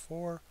 3,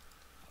 4.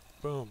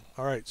 Boom.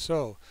 Alright,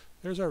 so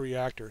there's our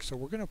reactor. So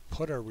we're going to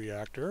put our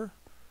reactor...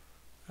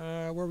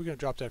 where are we going to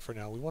drop that for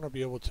now? We want to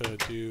be able to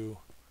do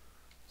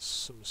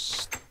some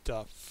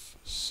stuff.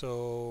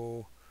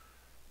 So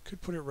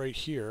could put it right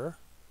here.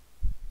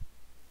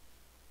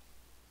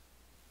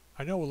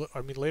 I know,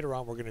 I mean, later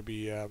on we're going to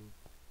be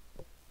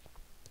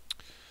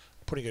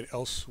putting it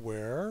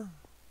elsewhere,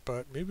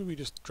 but maybe we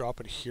just drop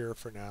it here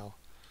for now.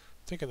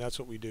 I'm thinking that's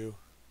what we do.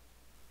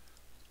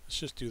 Let's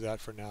just do that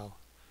for now.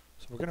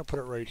 So we're going to put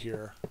it right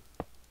here.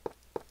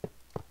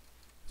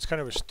 It's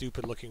kind of a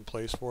stupid looking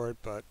place for it,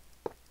 but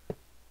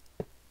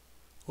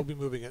we'll be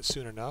moving it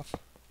soon enough.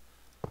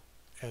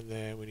 And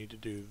then we need to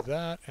do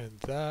that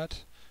and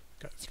that.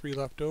 Got 3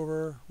 left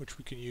over, which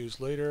we can use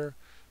later.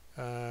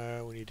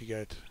 We need to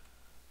get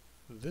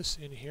this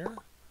in here.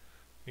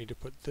 We need to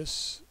put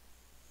this,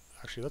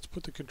 actually let's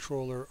put the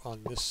controller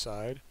on this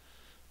side.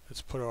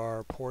 Let's put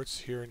our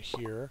ports here and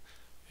here.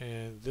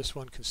 And this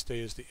one can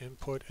stay as the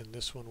input, and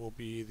this one will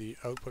be the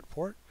output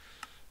port.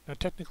 Now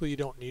technically you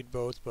don't need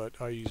both, but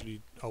I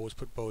usually always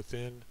put both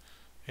in.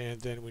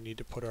 And then we need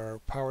to put our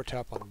power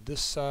tap on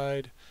this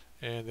side,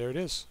 and there it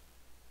is.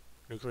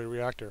 Nuclear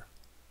reactor.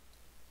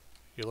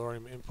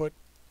 Uranium input,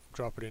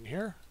 drop it in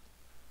here.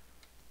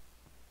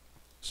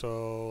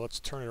 So let's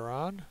turn it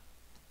on.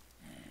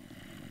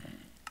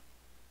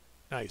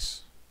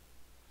 Nice.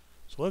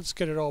 So let's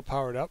get it all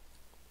powered up.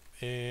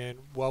 And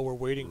while we're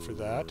waiting for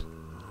that,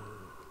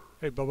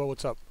 hey Bubba,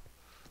 what's up?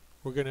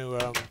 We're going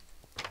to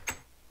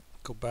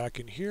go back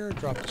in here,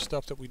 drop the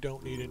stuff that we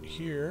don't need in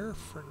here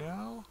for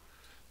now.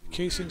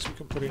 Casings we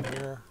can put in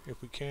here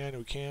if we can,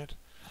 we can't.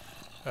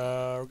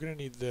 We're going to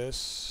need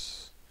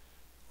this.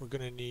 We're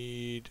going to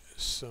need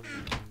some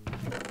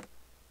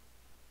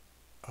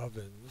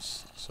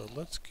ovens. So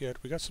let's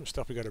get, we got some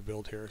stuff we got to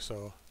build here.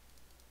 So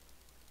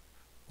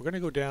we're going to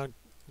go down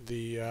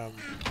the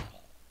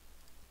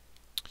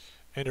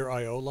Ender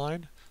IO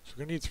line. So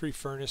we're going to need 3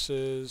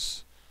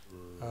 furnaces,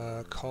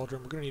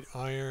 cauldron. We're going to need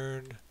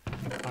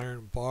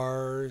iron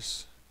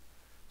bars.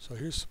 So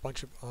here's a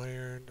bunch of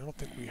iron. I don't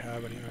think we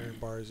have any iron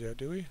bars yet,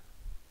 do we?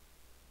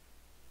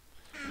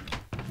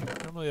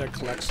 Normally I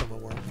collect some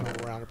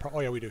around. Oh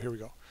yeah, we do. Here we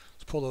go.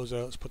 Let's pull those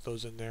out. Let's put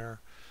those in there.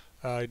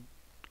 Gonna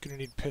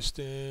need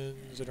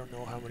pistons. I don't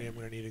know how many I'm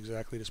gonna need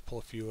exactly. Just pull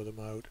a few of them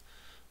out.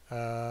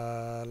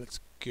 Let's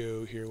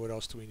go here. What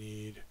else do we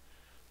need?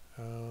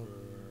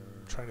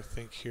 Trying to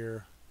think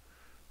here.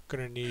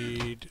 Gonna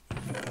need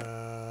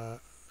a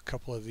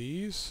couple of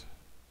these.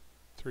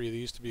 3 of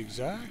these to be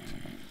exact.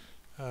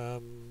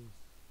 And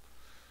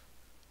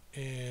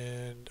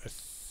I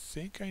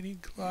think I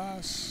need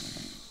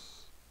glass.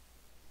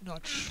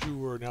 Not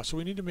sure now. So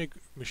we need to make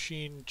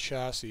machine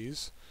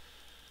chassis.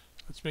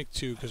 Let's make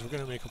 2 because we're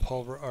going to make a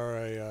pulver or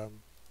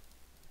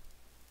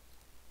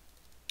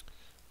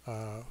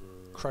a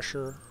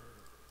crusher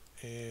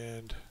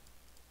and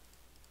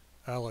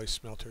alloy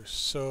smelter.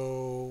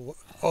 So,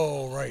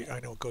 oh right,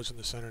 I know it goes in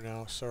the center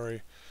now.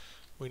 Sorry.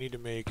 We need to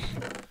make.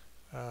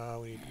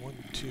 We need 1,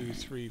 2,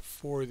 3,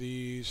 4 of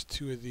these,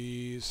 2 of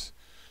these,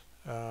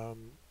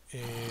 and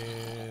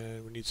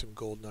we need some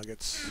gold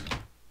nuggets.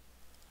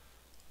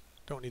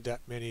 Don't need that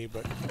many,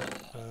 but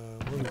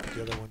where would we put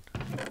the other one?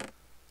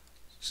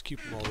 Just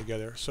keep them all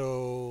together.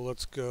 So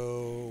let's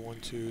go 1,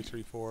 2,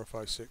 3, 4,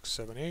 5, 6,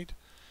 7, 8,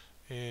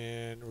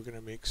 and we're going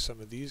to make some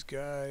of these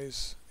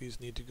guys. These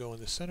need to go in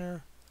the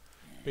center.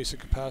 Basic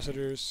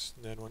capacitors,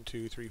 and then 1,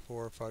 2, 3,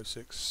 4, 5,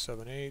 6,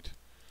 7, 8.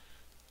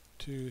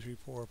 2, 3,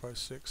 4, 5,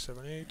 6,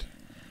 7, 8.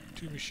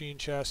 2 machine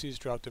chassis,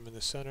 drop them in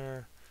the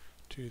center.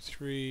 2,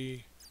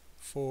 3,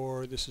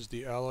 4. This is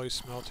the alloy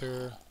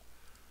smelter.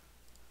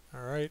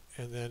 Alright,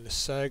 and then the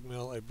sag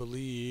mill, I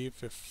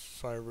believe,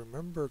 if I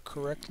remember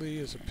correctly,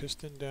 is a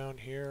piston down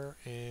here,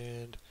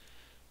 and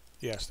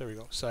yes, there we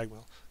go, sag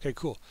mill. Okay,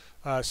 cool.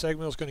 Sag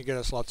mill is going to get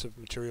us lots of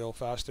material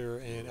faster,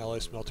 and alloy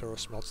smelter will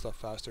smelt stuff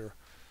faster,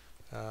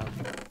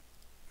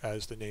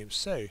 as the names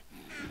say.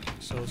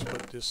 So let's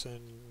put this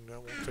in, that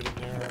won't fit in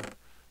there.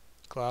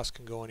 Glass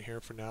can go in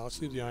here for now.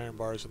 Let's leave the iron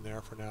bars in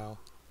there for now.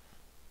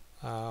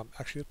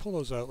 Actually, let's pull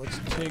those out. Let's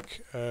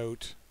take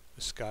out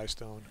the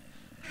skystone.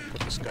 I'll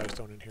put the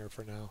skystone in here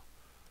for now.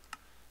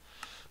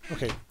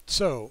 Okay,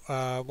 so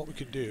what we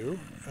can do,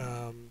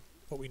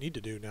 what we need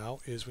to do now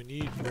is we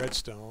need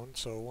redstone.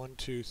 So 1,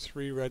 2,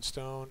 3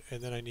 redstone,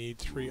 and then I need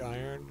 3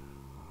 iron.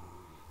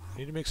 I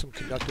need to make some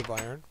conductive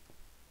iron.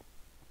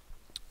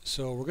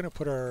 So we're going to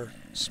put our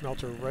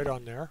smelter right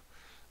on there,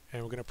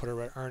 and we're going to put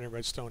our iron and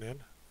redstone in,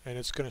 and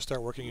it's going to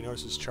start working. You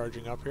notice it's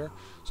charging up here.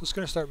 So it's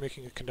going to start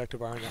making a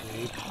conductive iron that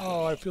we need.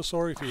 Oh, I feel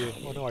sorry for you.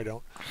 Oh, no, I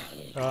don't.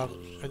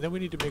 And then we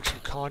need to make some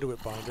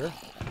conduit binder.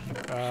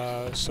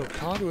 So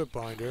conduit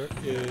binder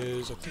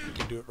is, I think we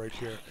can do it right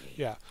here.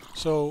 Yeah,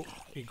 so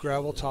we need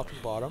gravel top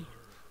and bottom.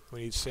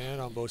 We need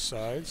sand on both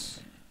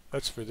sides.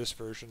 That's for this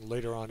version.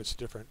 Later on it's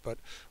different, but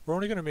we're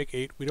only going to make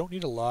 8. We don't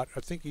need a lot. I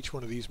think each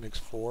one of these makes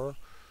 4.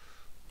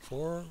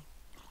 4?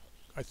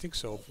 I think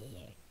so.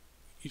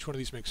 Each one of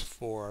these makes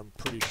 4, I'm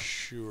pretty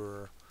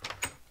sure.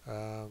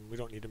 We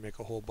don't need to make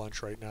a whole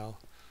bunch right now.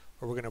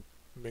 Or we're going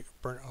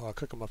to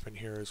cook them up in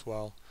here as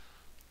well.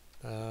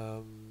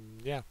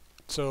 Yeah.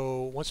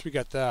 So once we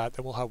get that,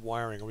 then we'll have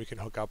wiring and we can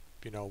hook up,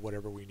 you know,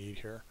 whatever we need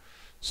here.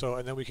 So,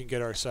 and then we can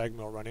get our sag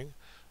mill running.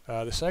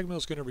 The sag mill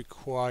is going to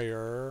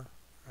require,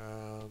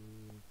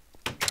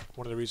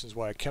 one of the reasons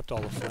why I kept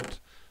all the flint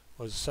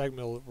was the sag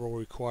mill will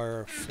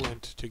require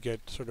flint to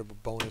get sort of a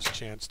bonus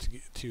chance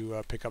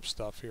to pick up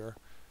stuff here.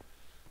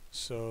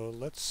 So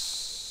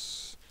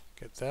let's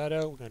get that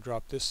out. We're going to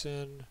drop this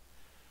in.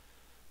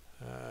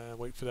 What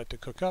wait for that to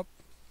cook up.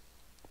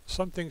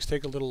 Some things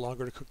take a little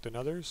longer to cook than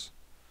others,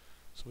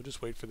 so we'll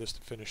just wait for this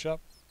to finish up.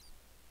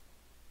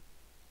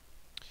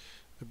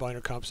 The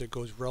binder composite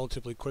goes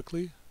relatively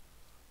quickly.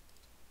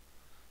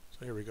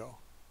 So here we go.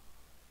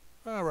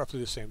 Roughly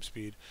the same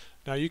speed.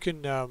 Now you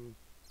can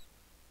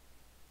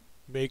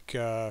make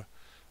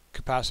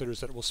capacitors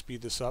that will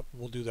speed this up.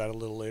 We'll do that a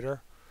little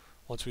later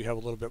once we have a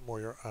little bit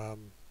more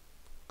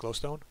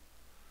glowstone.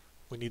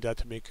 We need that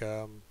to make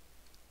a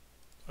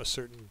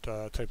certain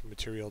type of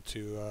material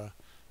to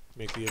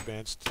make the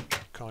advanced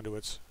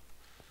conduits.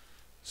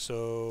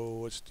 So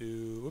let's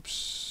do,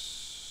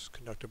 oops,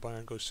 conductor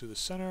binder goes through the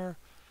center,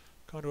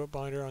 conduit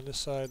binder on this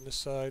side and this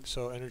side,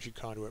 so energy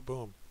conduit,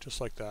 boom,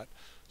 just like that.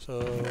 So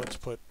let's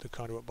put the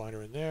conduit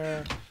binder in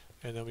there,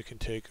 and then we can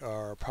take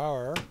our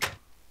power,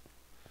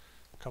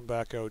 come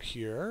back out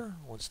here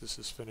once this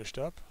is finished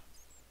up.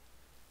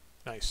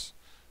 Nice.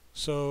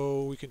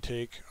 So we can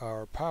take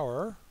our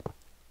power,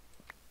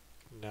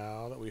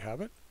 now that we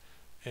have it,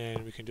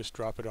 and we can just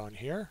drop it on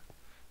here,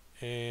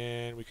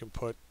 and we can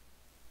put,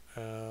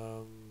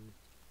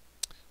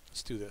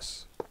 let's do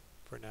this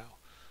for now.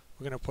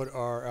 We're going to put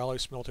our alloy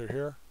smelter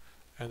here,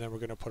 and then we're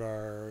going to put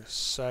our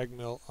sag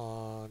mill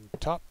on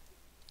top,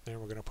 and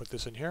we're going to put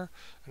this in here,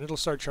 and it'll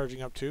start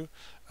charging up too.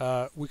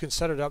 We can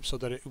set it up so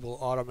that it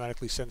will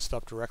automatically send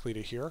stuff directly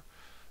to here,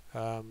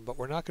 but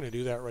we're not going to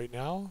do that right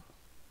now.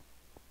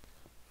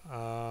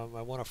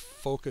 I want to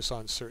focus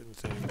on certain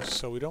things,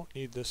 so we don't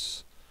need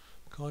this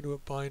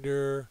conduit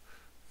binder.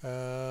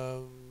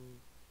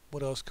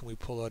 What else can we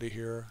pull out of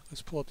here?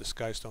 Let's pull out the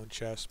skystone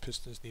chest.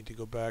 Pistons need to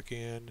go back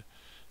in.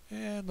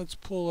 And let's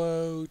pull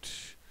out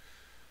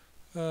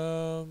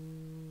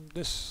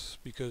this,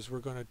 because we're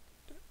going to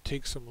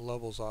take some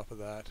levels off of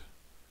that.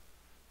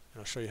 And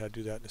I'll show you how to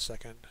do that in a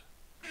second.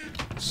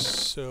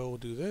 So we'll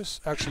do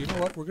this. Actually, you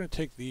know what? We're going to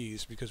take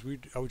these, because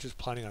I was just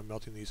planning on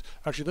melting these.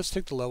 Actually, let's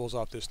take the levels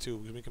off this too,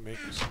 because we can make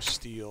some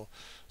steel.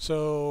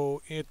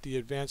 So at the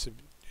advanced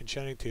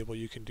enchanting table,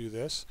 you can do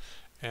this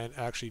and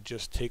actually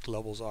just take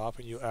levels off,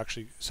 and you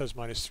actually, it says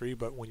 -3,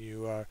 but when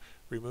you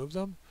remove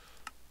them,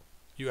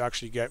 you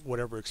actually get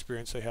whatever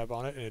experience they have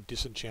on it, and it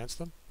disenchants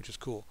them, which is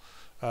cool.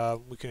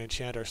 We can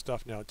enchant our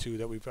stuff now too,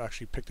 that we've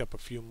actually picked up a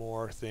few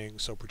more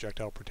things. So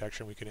projectile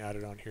protection, we can add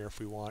it on here if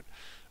we want.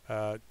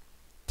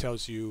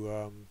 Tells you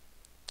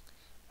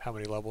how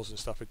many levels and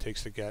stuff it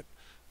takes to get,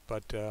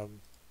 but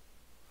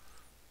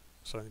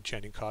so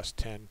enchanting costs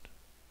 10.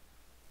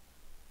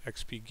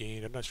 XP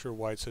gained, I'm not sure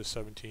why it says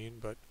 17,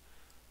 but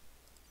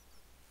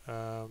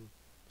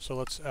so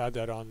let's add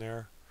that on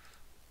there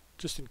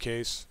just in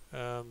case.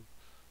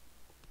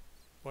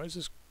 Why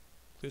is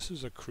this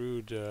is a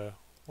crude,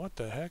 what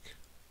the heck?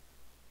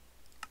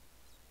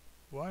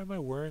 Why am I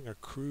wearing a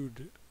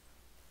crude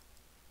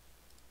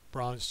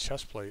bronze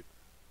chest plate?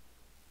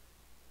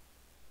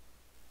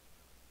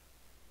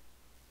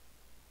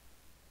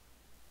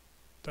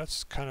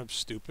 That's kind of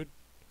stupid.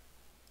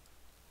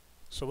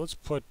 So let's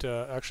put,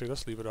 actually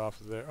let's leave it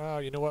off of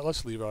there. You know what,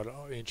 let's leave out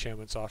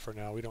enchantments off for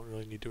now. We don't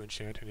really need to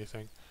enchant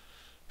anything,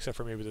 except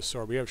for maybe the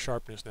sword. We have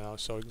sharpness now,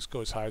 so let's go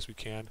as high as we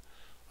can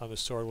on the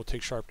sword. We'll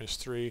take sharpness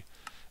 3,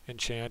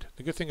 enchant.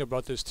 The good thing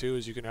about this too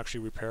is you can actually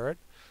repair it.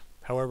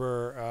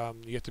 However,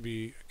 you have to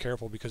be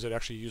careful because it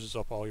actually uses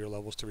up all your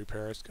levels to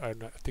repair it. I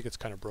think it's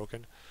kind of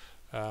broken.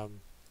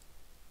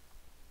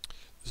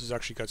 This has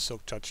actually got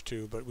silk touch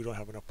too, but we don't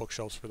have enough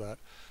bookshelves for that.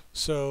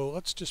 So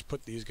let's just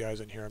put these guys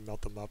in here and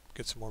melt them up,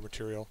 get some more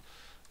material.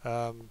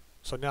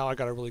 So now I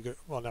got a really good,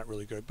 well not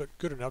really good, but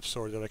good enough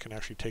sword that I can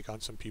actually take on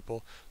some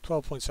people.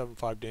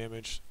 12.75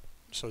 damage,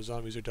 so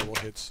zombies are double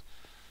hits.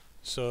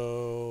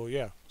 So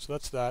yeah, so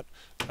that's that.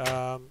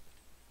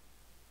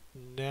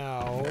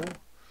 Now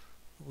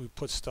we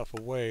put stuff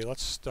away.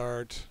 Let's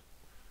start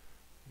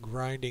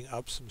grinding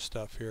up some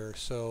stuff here.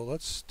 So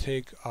let's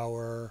take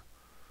our,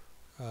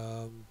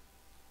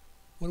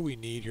 what do we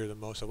need here the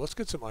most of? Let's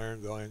get some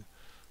iron going.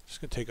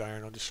 Just going to take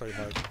iron. I'll just show you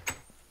how.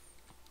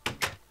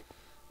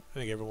 I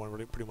think everyone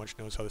really pretty much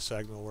knows how the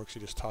sag mill works.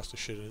 You just toss the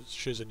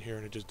shiz in here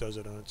and it just does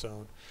it on its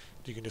own.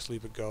 You can just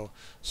leave it go.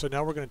 So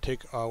now we're going to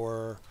take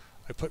our,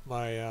 I put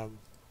my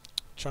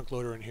chunk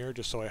loader in here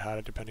just so I had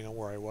it depending on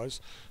where I was.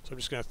 So I'm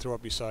just going to throw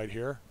it beside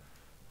here.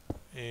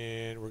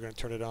 And we're going to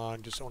turn it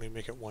on, just only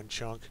make it one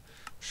chunk.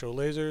 Show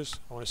lasers.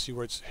 I want to see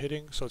where it's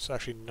hitting. So it's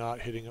actually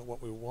not hitting at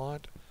what we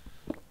want.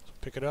 So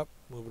pick it up,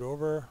 move it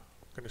over.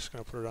 I'm just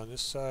going to put it on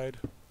this side.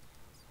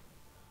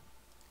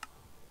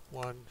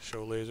 One,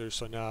 show lasers.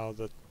 So now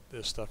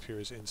this stuff here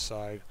is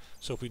inside.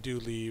 So if we do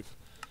leave,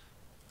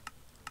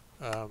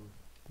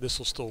 this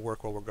will still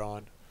work while we're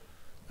gone.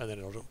 And then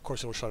of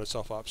course it'll shut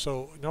itself off.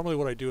 So normally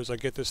what I do is I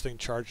get this thing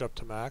charged up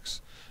to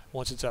max.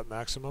 Once it's at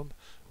maximum,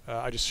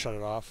 I just shut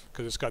it off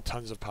because it's got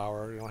tons of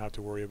power. You don't have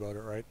to worry about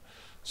it, right?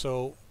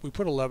 So we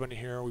put 11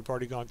 here. We've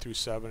already gone through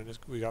 7, and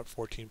we got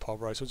 14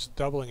 pulverized. So it's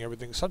doubling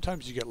everything.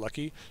 Sometimes you get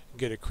lucky and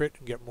get a crit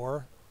and get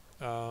more,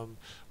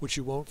 which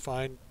you won't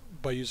find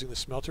by using the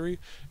smeltery.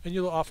 And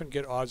you'll often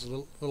get odds,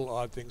 little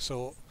odd things.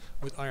 So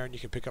with iron, you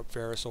can pick up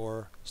ferrous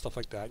ore, stuff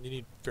like that. And you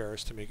need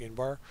ferrous to make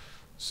invar.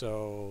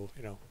 So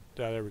you know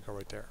there we go,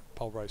 right there.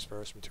 Pulverized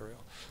ferrous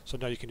material. So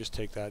now you can just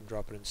take that and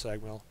drop it in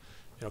sag mill,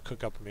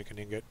 cook up and make an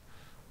ingot.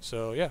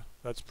 So yeah,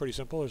 that's pretty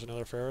simple. There's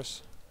another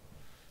ferrous.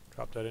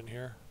 Drop that in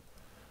here.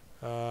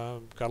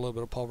 Got a little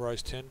bit of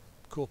pulverized tin.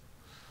 Cool.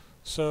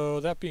 So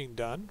that being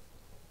done,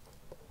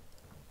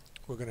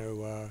 we're going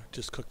to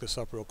just cook this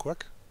up real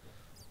quick.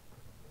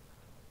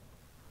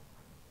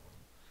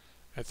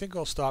 I think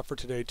I'll stop for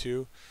today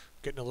too.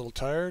 Getting a little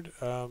tired.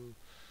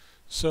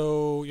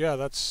 So yeah,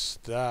 that's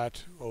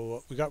that.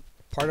 Oh, we got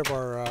part of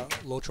our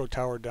LoTR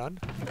tower done.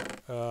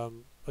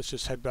 Let's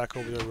just head back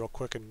over there real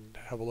quick and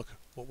have a look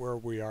at where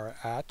we are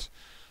at.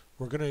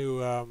 We're going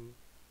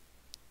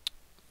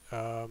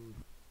to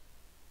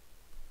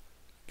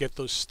get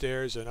those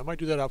stairs in. I might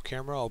do that off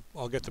camera.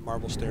 I'll get the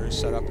marble stairs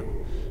set up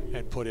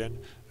and put in.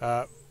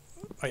 I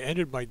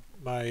ended my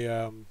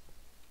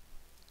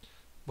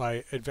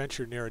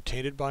adventure near a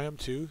tainted biome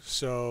too,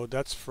 so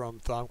that's from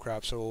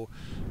Thaumcraft. So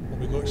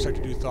when we start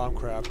to do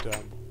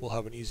Thaumcraft, we'll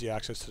have an easy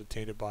access to the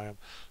tainted biome.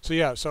 So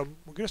yeah, so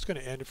we're just going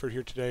to end it for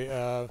here today.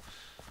 We're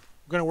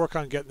going to work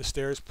on getting the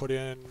stairs put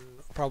in,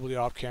 probably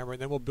off camera,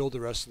 and then we'll build the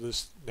rest of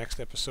this next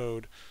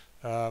episode.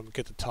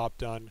 Get the top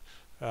done.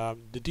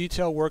 The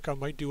detail work I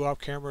might do off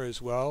camera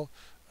as well.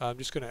 I'm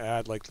just going to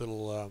add like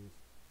little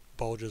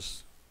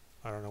bulges.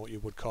 I don't know what you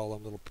would call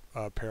them, little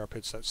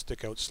parapets that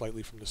stick out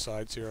slightly from the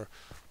sides here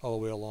all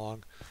the way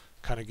along.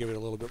 Kind of give it a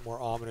little bit more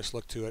ominous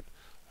look to it.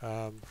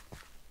 But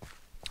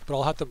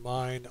I'll have to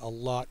mine a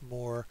lot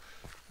more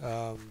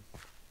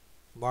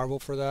marble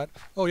for that.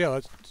 Oh yeah,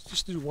 let's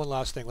just do one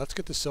last thing. Let's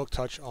get the silk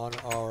touch on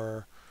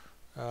our...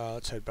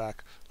 let's head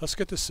back. Let's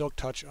get the silk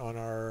touch on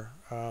our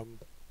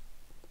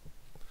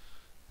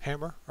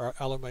hammer, our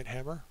alumite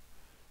hammer.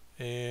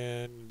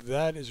 And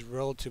that is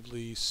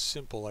relatively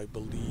simple, I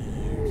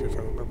believe, if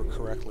I remember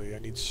correctly. I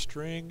need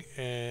string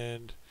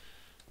and...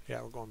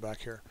 yeah, we're going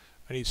back here.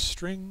 I need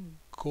string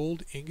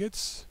gold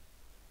ingots.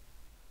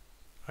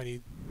 I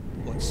need,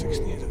 what,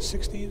 16? Is it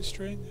 16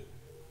 string?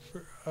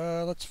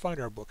 Let's find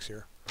our books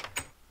here,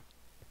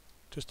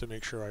 just to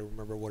make sure I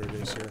remember what it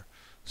is here.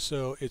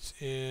 So it's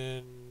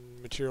in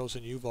Materials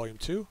in U, Volume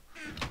 2.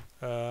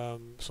 So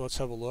let's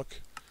have a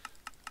look.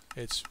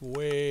 It's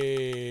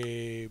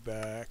way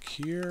back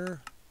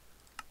here.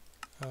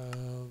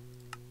 Auto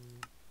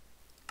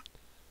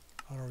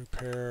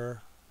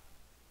repair.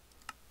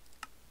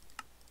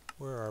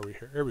 Where are we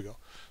here? Here we go.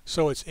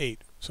 So it's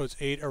 8. So it's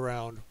 8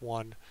 around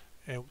 1,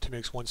 and to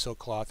make 1 silk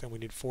cloth, and we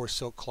need 4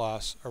 silk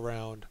cloths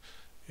around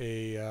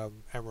a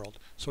emerald.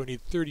 So we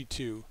need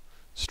 32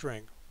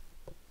 string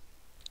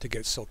to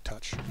get silk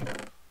touch.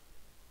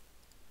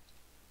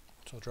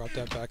 So I'll drop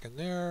that back in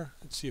there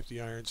and see if the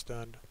iron's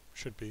done.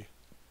 Should be.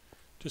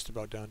 Just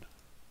about done.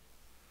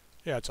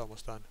 Yeah, it's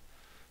almost done.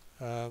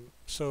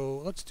 So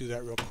let's do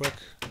that real quick.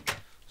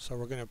 So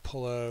we're going to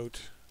pull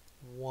out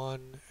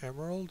 1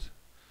 emerald,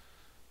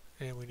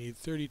 and we need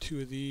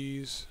 32 of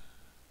these,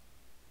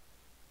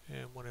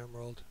 and 1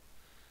 emerald,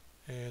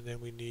 and then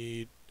we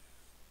need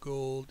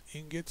gold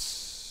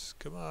ingots.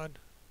 Come on,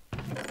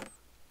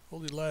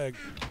 holy lag.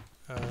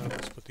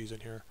 Let's put these in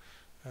here,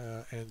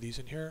 and these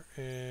in here,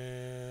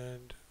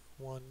 and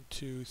 1,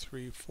 2,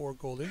 3, 4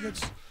 gold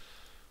ingots.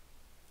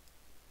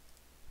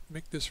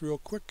 Make this real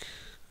quick.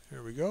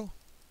 Here we go.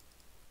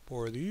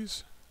 4 of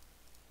these,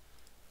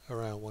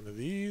 around 1 of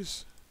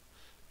these,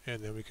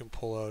 and then we can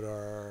pull out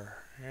our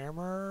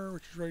hammer,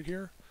 which is right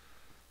here,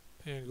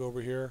 and go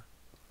over here.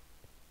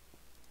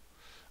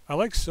 I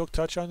like silk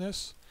touch on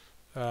this,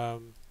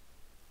 so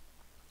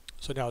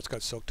now it's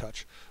got silk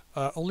touch.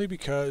 Only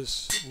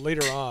because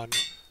later on,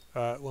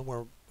 when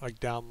we're like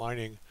down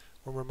mining,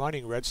 when we're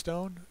mining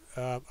redstone,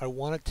 I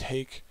want to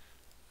take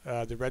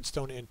the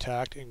redstone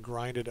intact and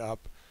grind it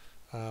up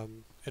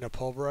in a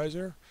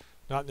pulverizer,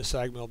 not in the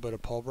sag mill, but a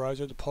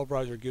pulverizer. The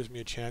pulverizer gives me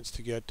a chance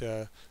to get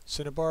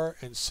cinnabar,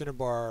 and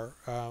cinnabar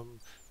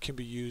can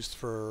be used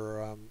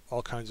for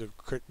all kinds of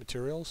crit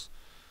materials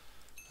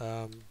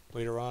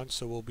later on,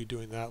 so we'll be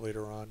doing that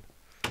later on.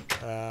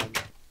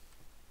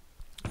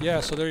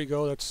 Yeah, so there you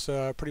go. That's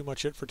pretty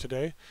much it for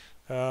today.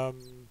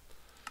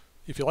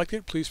 If you liked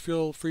it, please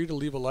feel free to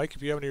leave a like.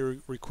 If you have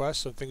any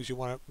requests on things you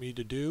want me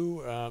to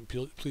do,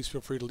 please feel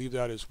free to leave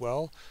that as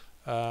well.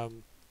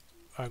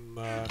 I'm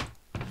going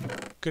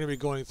to be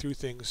going through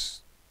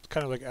things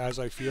kind of like as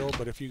I feel,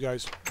 but if you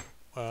guys,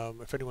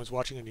 if anyone's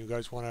watching and you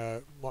guys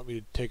want me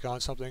to take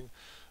on something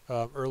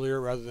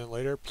earlier rather than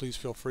later, please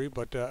feel free.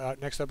 But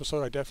next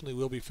episode, I definitely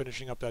will be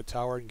finishing up that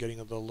tower and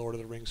getting the Lord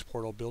of the Rings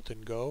portal built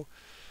and go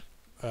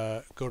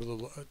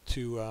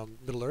to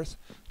Middle Earth.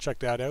 Check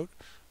that out.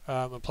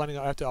 I'm planning.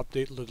 I have to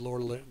update the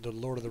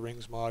Lord of the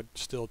Rings mod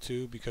still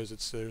too, because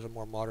there's a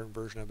more modern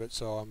version of it.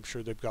 So I'm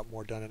sure they've got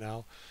more done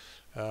now.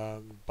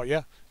 But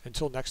yeah,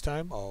 until next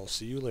time, I'll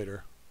see you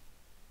later.